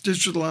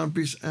 digital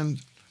libraries,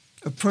 and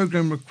a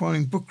program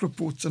requiring book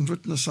reports and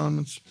written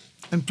assignments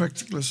and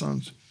practical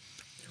assignments.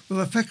 With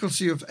a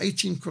faculty of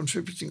 18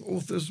 contributing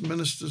authors,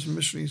 ministers, and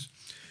missionaries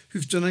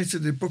who've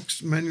donated their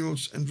books,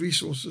 manuals, and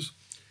resources,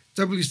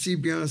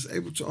 WCBI is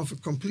able to offer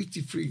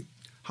completely free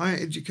higher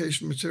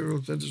education material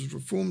that is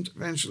reformed,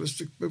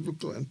 evangelistic,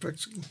 biblical, and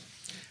practical.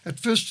 At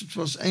first, it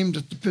was aimed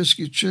at the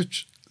persecuted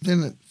church,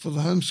 then for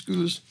the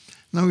homeschoolers.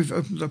 Now we've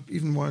opened it up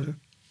even wider.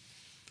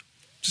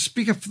 To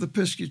speak up for the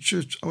persecuted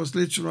church, I was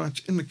led to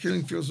write In the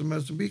Killing Fields of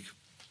Mozambique,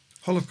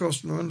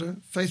 Holocaust in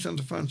Rwanda, Faith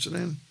Under Fire in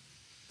Sudan,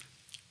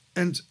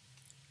 and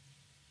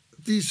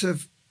these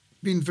have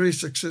been very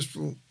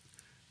successful.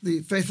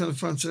 The Faith Under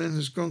Fire in Sudan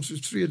has gone through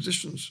 3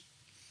 editions,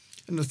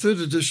 and the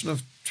 3rd edition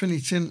of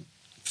 2010,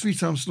 3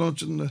 times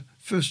larger than the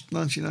first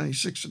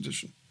 1996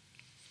 edition.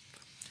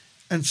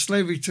 And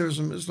Slavery,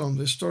 Terrorism, Islam,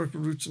 the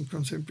historical roots and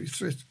contemporary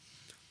threat,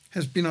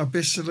 has been our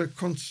bestseller,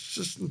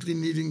 consistently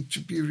needing to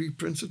be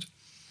reprinted.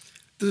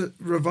 The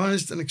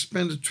revised and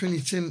expanded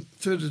 2010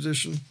 third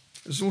edition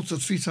is also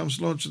 3 times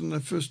larger than the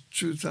first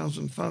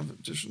 2005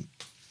 edition.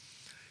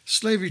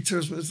 Slavery,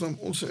 Terrorism, Islam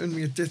also earned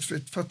me a death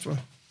threat fatwa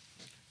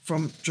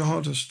from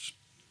jihadists.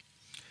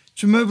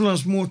 To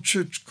mobilize more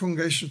church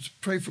congregations to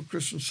pray for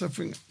Christians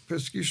suffering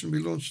persecution, we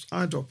launched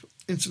IDOP,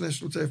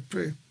 International Day of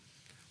Prayer,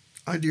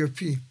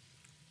 IDOP,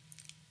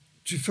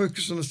 to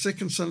focus on the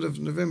second Sunday of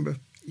November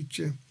each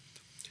year.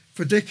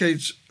 For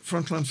decades,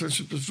 Frontline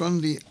Fellowship has run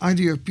the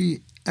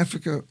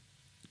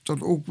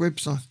idopafrica.org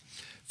website,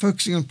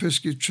 focusing on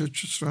persecuted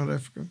churches throughout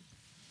Africa.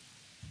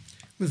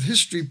 With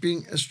history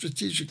being a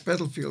strategic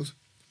battlefield,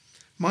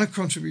 my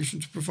contribution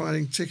to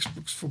providing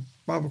textbooks for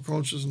Bible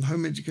colleges and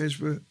home educators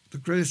were The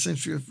Greatest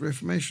Century of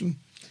Reformation,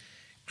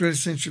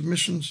 Greatest Century of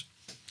Missions,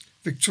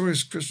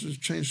 Victorious Christians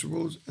Who Changed the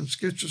World, and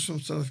Sketches from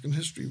South African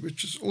History,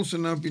 which has also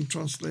now been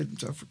translated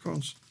into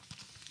Afrikaans.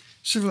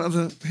 Several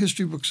other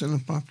history books are in the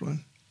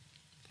pipeline.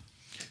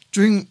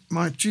 During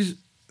my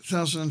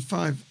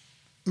 2005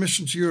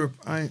 mission to Europe,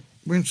 I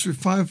went through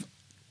 5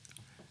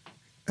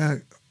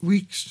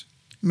 weeks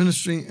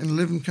ministering in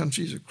 11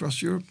 countries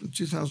across Europe in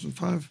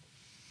 2005.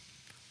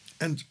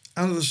 And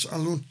out of this, I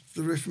launched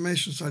the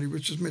Reformation Society,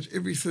 which has met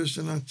every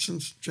Thursday night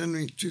since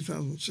January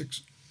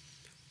 2006.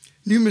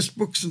 Numerous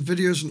books and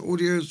videos and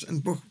audios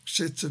and book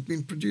sets have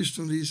been produced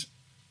from these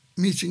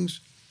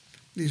meetings,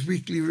 these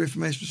weekly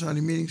Reformation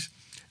Society meetings,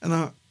 and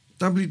our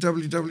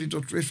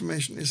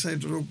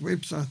www.reformationsa.org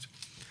website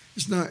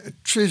is now a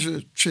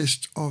treasure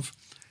chest of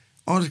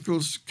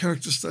articles,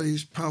 character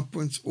studies,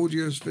 PowerPoints,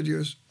 audios,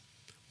 videos.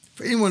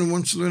 For anyone who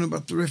wants to learn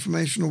about the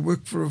Reformation or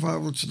work for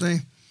revival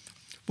today,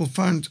 will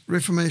find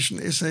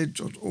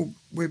reformationsa.org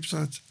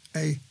website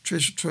a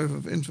treasure trove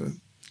of info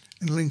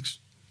and links.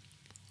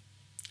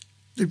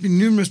 There have been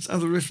numerous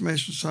other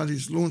Reformation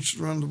societies launched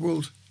around the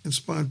world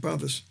inspired by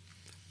this.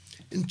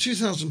 In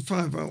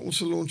 2005, I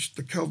also launched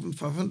the Calvin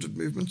 500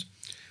 movement,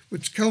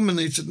 which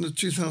culminated in the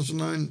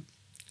 2009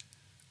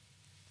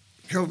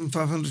 Calvin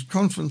 500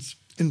 conference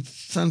in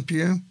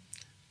Saint-Pierre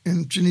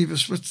in Geneva,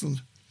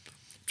 Switzerland.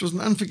 It was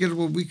an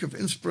unforgettable week of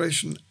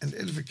inspiration and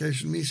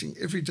edification, meeting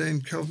every day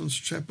in Calvin's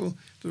chapel,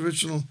 the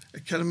original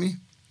academy,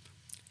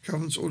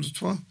 Calvin's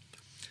auditoire,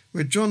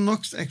 where John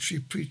Knox actually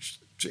preached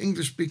to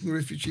English-speaking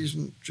refugees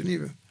in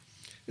Geneva.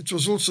 It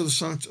was also the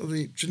site of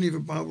the Geneva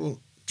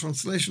Bible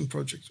Translation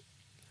Project.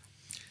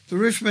 The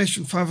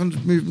Reformation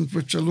 500 movement,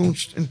 which I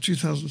launched in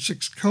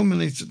 2006,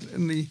 culminated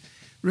in the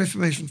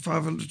Reformation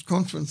 500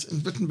 conference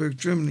in Wittenberg,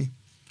 Germany,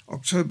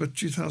 October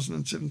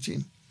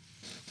 2017.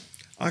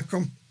 I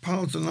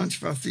compiled the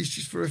 95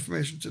 Theses for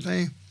Reformation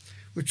Today,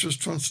 which was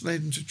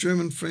translated into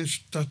German,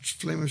 French, Dutch,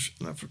 Flemish,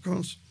 and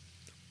Afrikaans,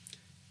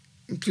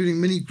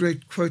 including many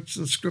great quotes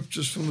and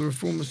scriptures from the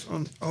Reformers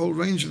on a whole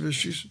range of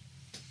issues.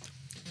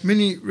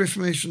 Many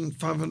Reformation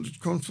 500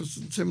 conferences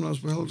and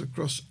seminars were held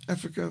across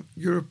Africa,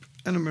 Europe,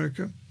 and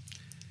America.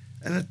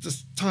 And at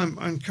this time,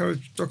 I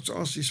encouraged Dr.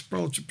 R.C.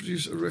 Sproul to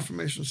produce a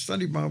Reformation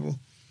study Bible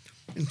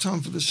in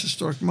time for this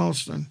historic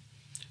milestone.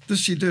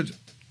 This he did.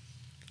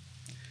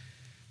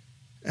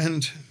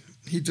 And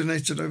he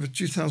donated over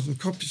 2,000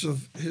 copies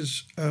of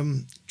his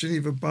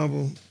Geneva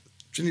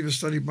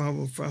Study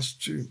Bible for us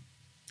to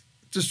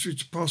distribute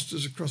to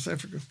pastors across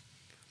Africa,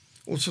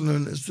 also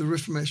known as the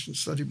Reformation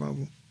Study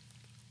Bible.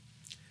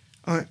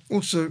 I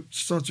also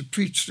started to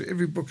preach through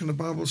every book in the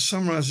Bible,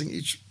 summarizing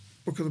each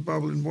book of the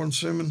Bible in one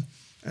sermon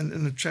and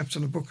in a chapter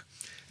in a book.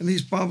 And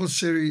these Bible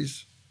survey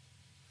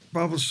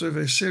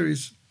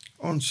series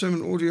on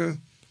sermon audio,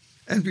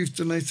 and we've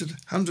donated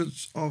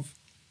hundreds of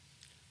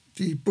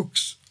the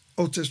books,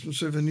 Old Testament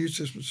Survey, New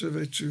Testament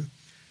Survey, to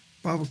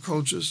Bible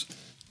colleges,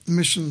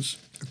 missions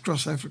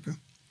across Africa.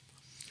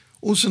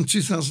 Also in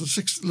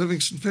 2006,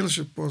 Livingston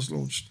Fellowship was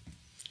launched.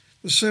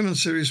 The sermon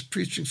series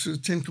preaching through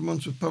the 10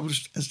 Commandments were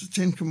published as the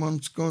 10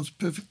 Commandments, God's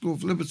Perfect Law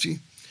of Liberty,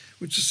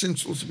 which has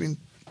since also been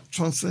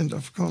translated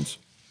into Afrikaans.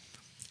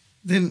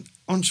 Then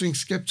Answering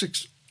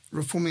Skeptics,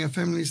 Reforming Our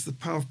Families, the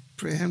Power of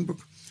Prayer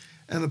Handbook,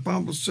 and the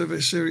Bible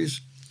Survey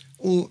series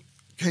all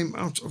came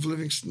out of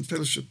Livingston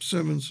Fellowship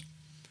sermons,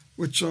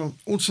 which are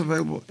also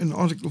available in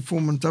article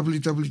form on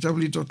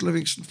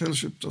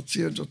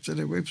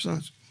www.livingstonfellowship.co.za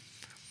website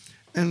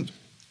and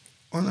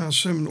on our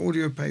sermon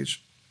audio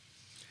page.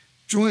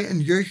 Joy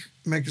and Jeugd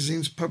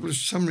magazines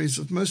published summaries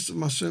of most of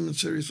my sermon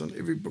series on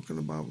every book in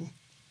the Bible.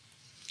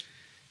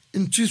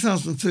 In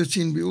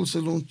 2013, we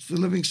also launched the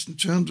Livingston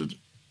 200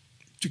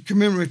 to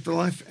commemorate the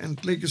life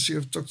and legacy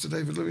of Dr.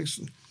 David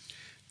Livingstone,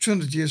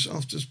 200 years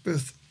after his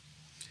birth.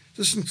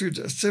 This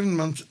included a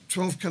 7-month,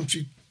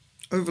 12-country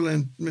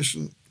overland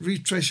mission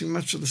retracing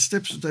much of the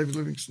steps of David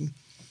Livingstone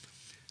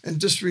and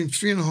distributing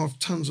 3.5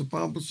 tons of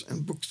Bibles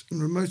and books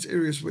in remote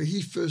areas where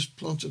he first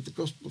planted the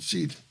gospel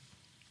seed.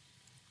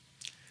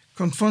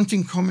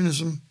 Confronting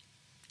communism,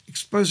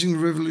 exposing the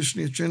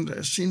revolutionary agenda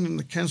as seen in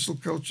the cancel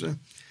culture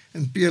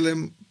and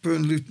BLM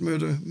burn, loot,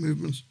 murder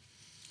movements,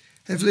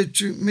 have led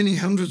to many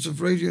hundreds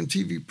of radio and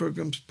TV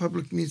programs,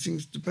 public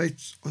meetings,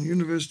 debates on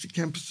university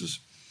campuses,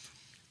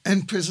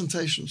 and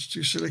presentations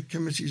to select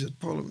committees at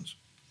Parliament.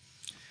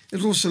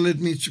 It also led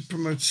me to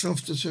promote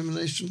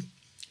self-determination,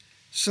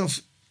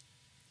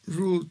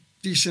 self-rule,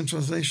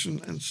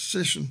 decentralisation and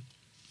secession.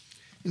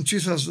 In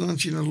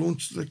 2019, I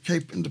launched the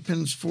Cape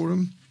Independence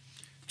Forum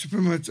to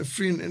promote a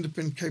free and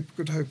independent Cape of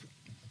Good Hope.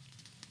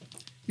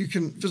 You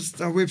can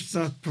visit our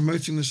website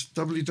promoting this,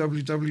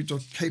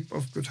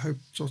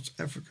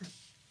 www.capeofgoodhope.africa.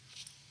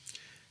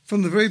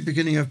 From the very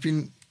beginning, I've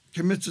been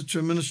committed to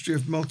a ministry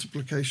of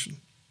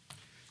multiplication,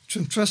 to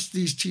entrust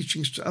these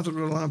teachings to other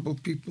reliable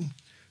people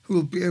who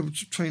will be able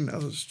to train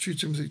others. 2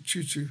 Timothy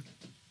 2:2.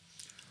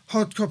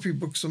 Hard copy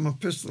books are my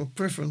personal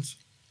preference.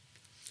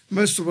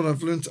 Most of what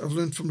I've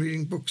learned from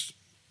reading books.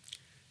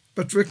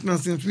 But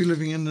recognizing that we're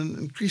living in an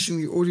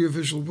increasingly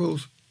audiovisual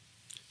world,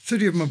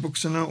 30 of my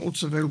books are now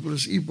also available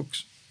as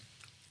ebooks.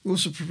 We're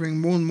also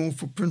preparing more and more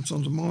for print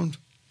on demand.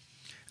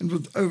 And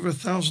with over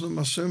 1,000 of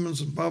my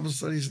sermons and Bible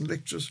studies and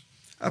lectures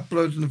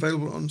uploaded and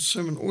available on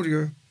sermon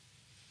audio,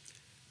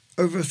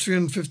 over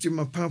 350 of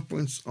my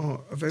PowerPoints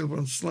are available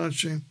on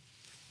SlideShare,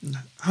 and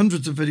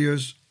hundreds of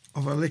videos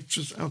of our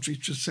lectures,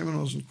 outreaches,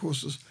 seminars and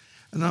courses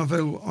are now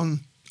available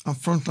on our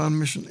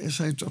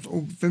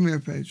frontlinemissionsa.org Vimeo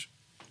page.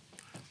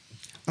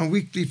 Our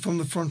weekly From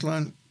the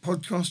Frontline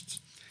podcasts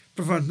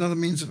provide another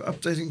means of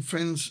updating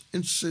friends,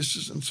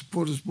 intercessors and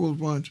supporters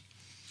worldwide.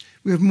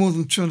 We have more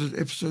than 200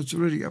 episodes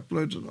already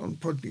uploaded on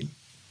Podbean.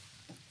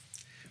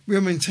 We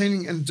are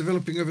maintaining and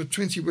developing over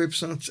 20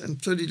 websites and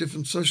 30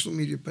 different social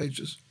media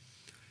pages.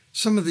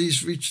 Some of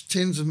these reach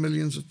tens of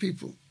millions of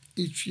people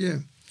each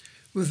year,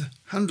 with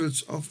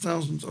hundreds of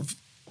thousands of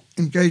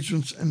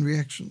engagements and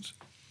reactions.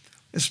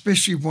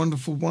 Especially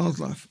Wonderful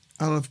Wildlife,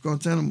 I Love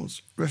God's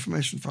Animals,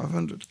 Reformation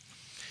 500,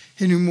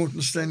 Henry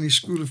Morton Stanley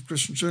School of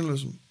Christian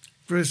Journalism,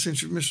 Greater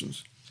Century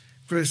Missions,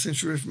 Greater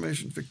Century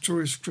Reformation,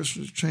 Victorious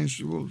Christians Who Changed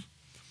the World.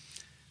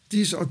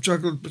 These are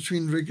juggled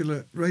between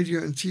regular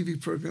radio and TV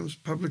programs,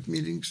 public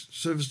meetings,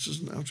 services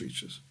and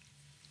outreaches.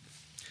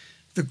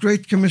 The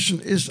Great Commission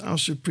is our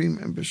supreme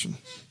ambition.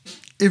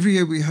 Every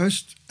year we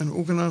host and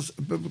organize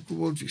a Biblical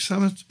Worldview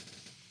Summit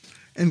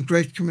and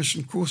Great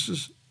Commission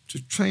courses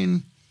to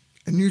train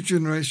a new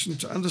generation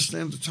to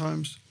understand the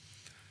times,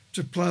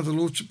 to apply the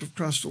Lordship of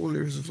Christ to all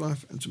areas of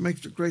life, and to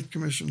make the Great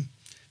Commission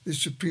their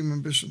supreme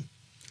ambition.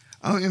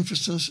 Our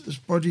emphasis is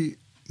body,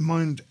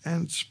 mind,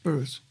 and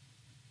spirit.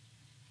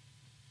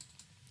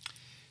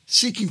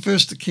 Seeking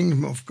first the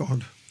kingdom of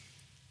God.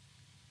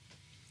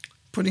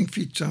 Putting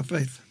feet to our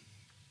faith.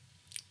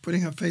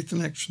 Putting our faith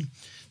in action.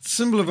 The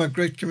symbol of our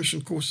Great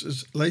Commission course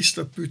is laced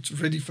up boots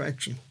ready for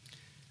action.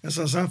 As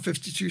Isaiah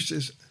 52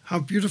 says, how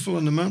beautiful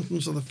on the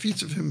mountains are the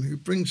feet of him who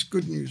brings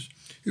good news,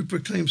 who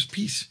proclaims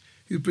peace,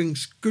 who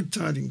brings good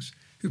tidings,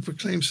 who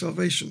proclaims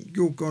salvation.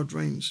 Your God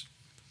reigns.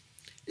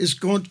 Is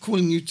God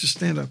calling you to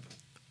stand up,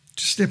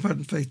 to step out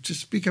in faith, to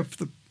speak up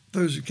for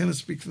those who cannot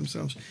speak for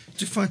themselves,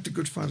 to fight the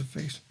good fight of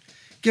faith?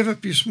 Give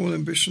up your small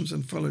ambitions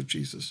and follow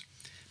Jesus.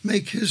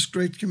 Make his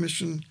Great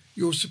Commission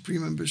your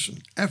supreme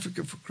ambition,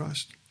 Africa for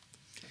Christ.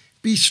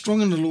 Be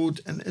strong in the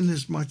Lord and in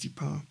his mighty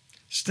power.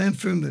 Stand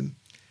firm then,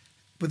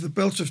 with the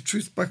belt of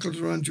truth buckled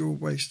around your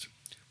waist,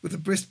 with the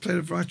breastplate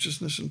of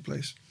righteousness in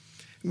place,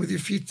 and with your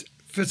feet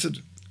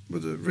fitted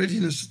with the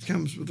readiness that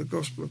comes with the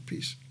gospel of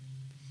peace.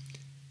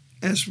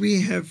 As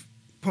we have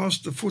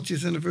passed the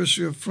 40th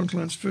anniversary of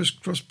Frontline's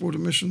first cross-border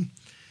mission,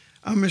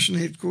 our mission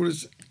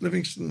headquarters,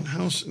 Livingston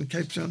House in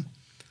Cape Town,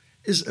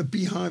 is a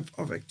beehive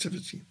of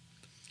activity.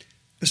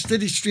 A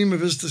steady stream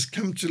of visitors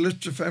come to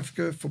Literature for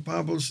Africa for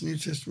Bibles, New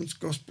Testaments,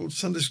 Gospels,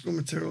 Sunday school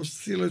materials,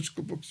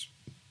 theological books,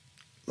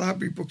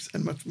 library books,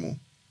 and much more.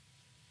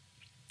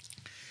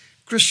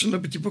 Christian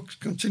Liberty Books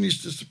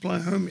continues to supply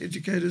home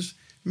educators,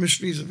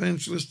 missionaries,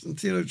 evangelists, and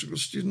theological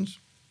students.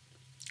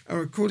 Our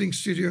recording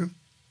studio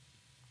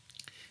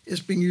is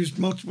being used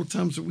multiple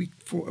times a week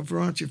for a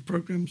variety of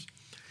programs.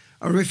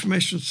 Our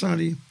Reformation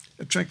Society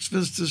attracts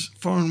visitors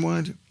far and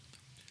wide,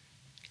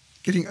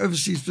 getting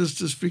overseas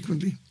visitors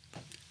frequently.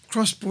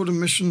 Cross-border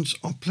missions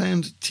are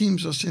planned,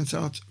 teams are sent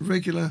out,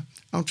 regular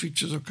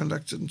outreaches are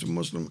conducted into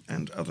Muslim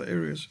and other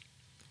areas.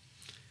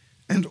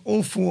 And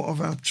all 4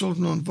 of our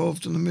children are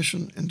involved in the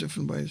mission in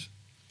different ways.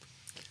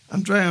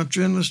 Andrea, our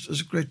journalist,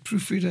 is a great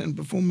proofreader, and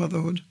before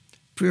motherhood,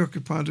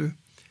 preoccupied her.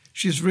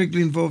 She is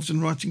regularly involved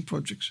in writing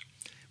projects.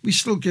 We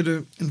still get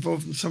her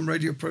involved in some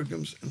radio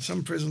programs and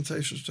some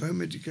presentations to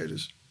home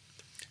educators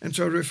and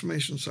to our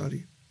Reformation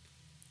Society.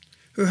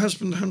 Her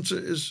husband, Hunter,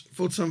 is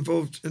full-time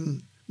involved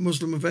in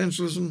Muslim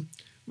evangelism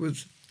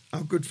with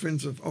our good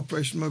friends of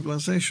Operation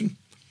Mobilization.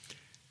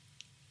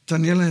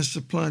 Daniela has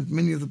supplied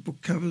many of the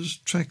book covers,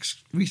 tracks,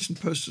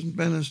 recent posters and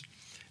banners,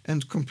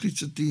 and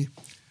completed the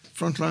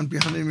Frontline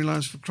Behind Enemy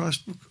Lines for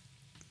Christ book.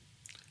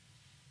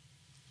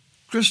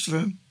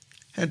 Christopher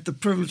had the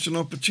privilege and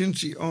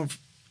opportunity of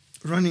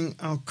running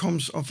our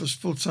comms office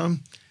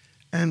full-time,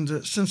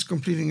 and since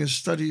completing his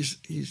studies,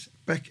 he's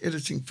back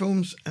editing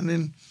films, and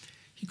then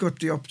he got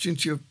the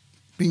opportunity of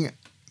being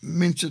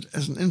mentored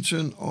as an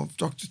intern of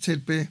Dr.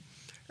 Ted Baer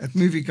at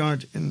Movie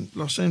Guide in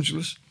Los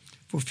Angeles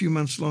for a few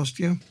months last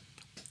year.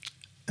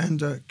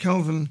 And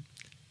Calvin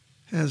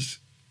has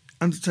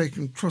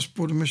undertaken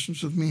cross-border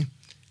missions with me.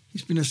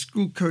 He's been a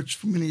school coach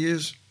for many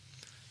years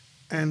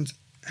and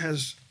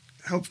has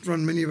helped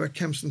run many of our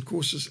camps and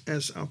courses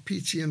as our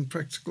PT and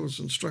practicals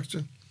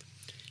instructor.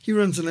 He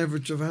runs an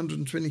average of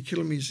 120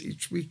 kilometers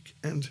each week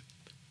and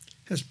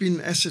has been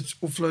an asset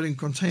offloading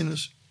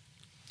containers.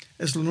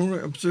 As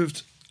Lenora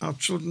observed, our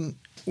children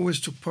always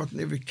took part in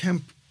every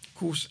camp,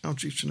 course,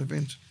 outreach and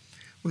event.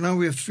 Well, now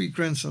we have 3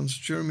 grandsons,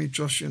 Jeremy,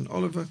 Joshua and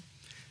Oliver,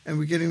 and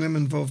we're getting them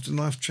involved in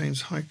life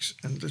chains, hikes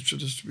and literature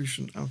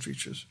distribution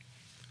outreaches.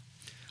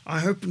 I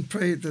hope and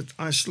pray that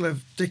I still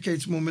have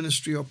decades more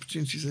ministry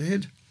opportunities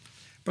ahead,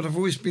 but I've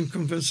always been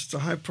convinced it's a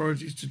high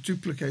priority to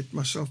duplicate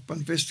myself by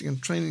investing in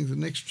training the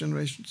next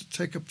generation to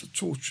take up the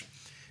torch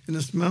in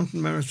this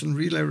mountain marathon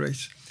relay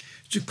race,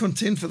 to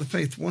contend for the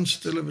faith once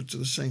delivered to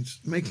the saints,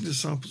 making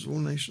disciples of all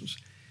nations,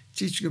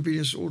 teaching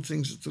obedience to all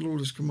things that the Lord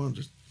has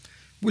commanded.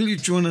 Will you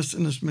join us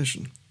in this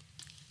mission?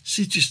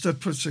 C.T.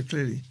 Studd put it so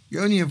clearly, you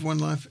only have one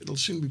life, it'll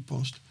soon be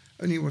past.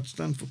 Only what's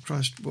done for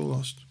Christ will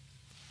last.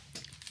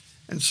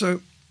 And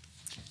so,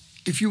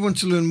 if you want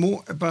to learn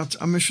more about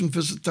our mission,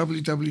 visit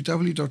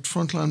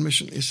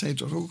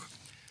www.frontlinemissionsa.org.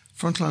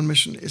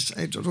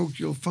 Frontlinemissionsa.org.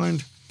 You'll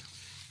find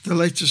the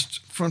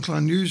latest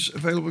Frontline news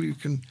available. You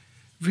can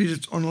read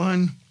it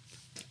online,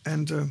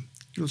 and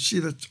you'll see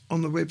that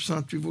on the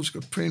website. We've also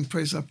got prayer and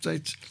praise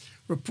updates,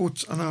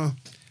 reports on our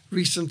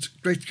recent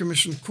Great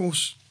Commission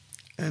course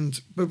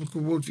and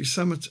Biblical Worldview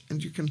Summit,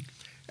 and you can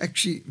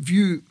actually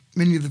view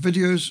many of the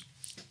videos,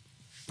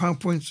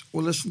 PowerPoints,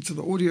 or listen to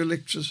the audio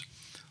lectures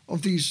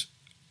of these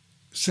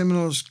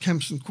seminars,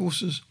 camps and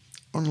courses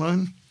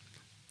online.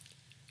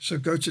 So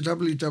go to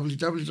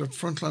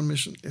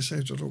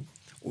www.frontlinemissionsa.org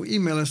or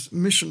email us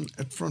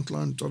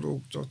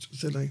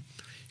mission@frontline.org.za.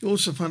 You'll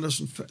also find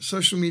us on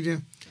social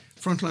media,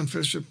 Frontline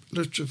Fellowship,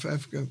 Literature for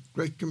Africa,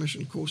 Great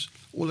Commission course,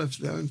 all have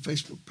their own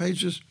Facebook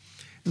pages.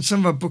 And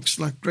some of our books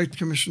like Great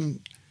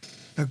Commission,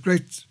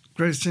 Great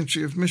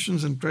Century of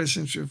Missions and Great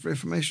Century of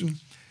Reformation,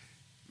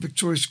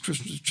 Victorious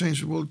Christians Who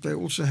Changed the World, they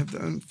also have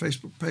their own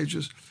Facebook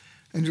pages.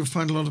 And you'll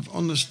find a lot of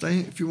On This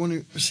Day. If you want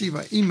to receive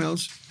our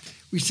emails,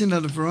 we send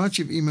out a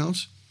variety of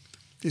emails.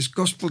 There's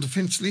Gospel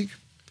Defense League,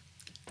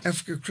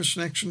 Africa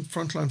Christian Action,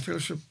 Frontline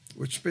Fellowship,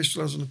 which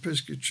specializes in the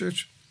persecuted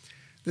church.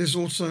 There's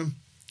also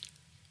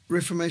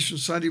Reformation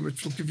Society,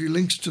 which will give you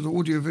links to the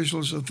audio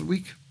visuals of the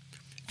week.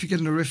 If you get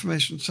on the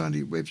Reformation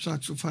Society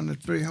website, you'll find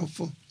that very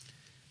helpful,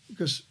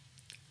 because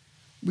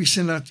we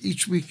send out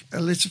each week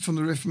a letter from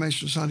the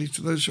Reformation Society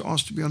to those who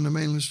ask to be on the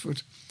mailing list for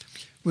it,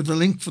 with a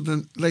link for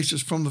the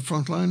latest from the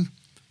Frontline,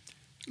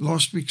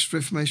 last week's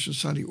Reformation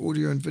Society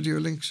audio and video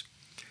links,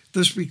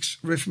 this week's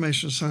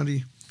Reformation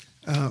Society,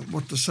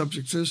 what the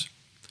subject is,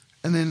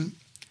 and then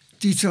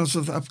details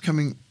of the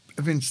upcoming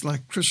events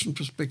like Christian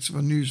Perspective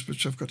on News,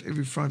 which I've got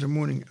every Friday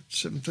morning at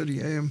 7:30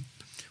 a.m.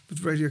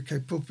 with Radio K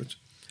Pulpit.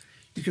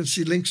 You can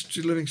see links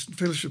to Livingston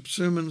Fellowship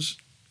sermons,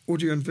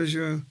 audio and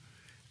video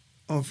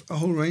of a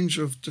whole range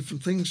of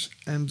different things,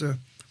 and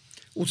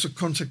also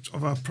contact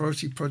of our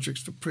priority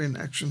projects for prayer and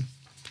action,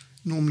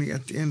 normally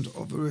at the end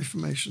of the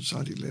Reformation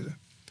Society letter.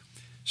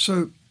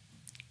 So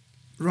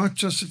write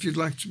to us if you'd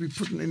like to be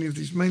put in any of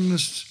these mailing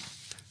lists.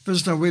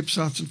 Visit our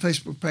websites and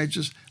Facebook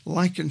pages,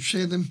 like and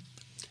share them.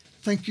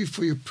 Thank you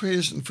for your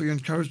prayers and for your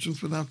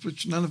encouragement, without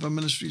which none of our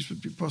ministries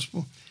would be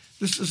possible.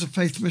 This is a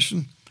faith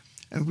mission,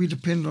 and we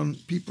depend on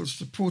people's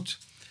support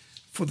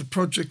for the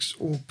projects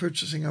or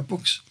purchasing our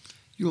books.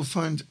 You'll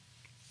find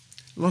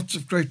lots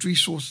of great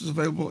resources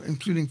available,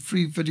 including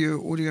free video,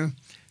 audio,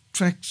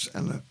 tracts,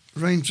 and a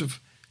range of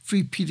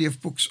free PDF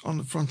books on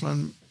the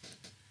Frontline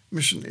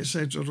Mission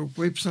SA.org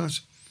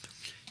website.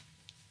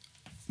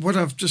 What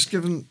I've just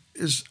given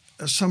is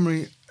a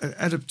summary, an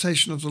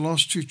adaptation of the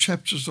last 2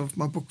 chapters of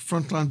my book,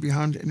 Frontline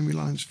Behind Enemy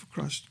Lines for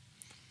Christ,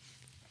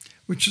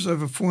 which is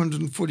over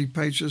 440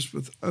 pages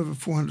with over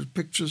 400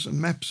 pictures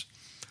and maps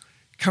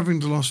covering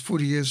the last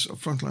 40 years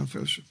of Frontline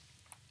Fellowship.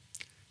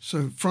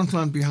 So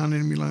Frontline Behind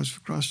Enemy Lines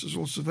for Christ is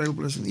also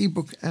available as an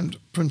ebook and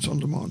print on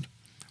demand.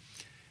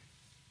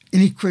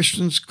 Any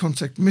questions,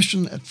 contact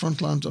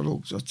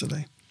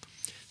mission@frontline.org.za.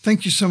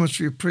 Thank you so much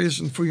for your prayers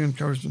and for your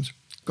encouragement.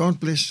 God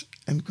bless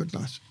and good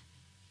night.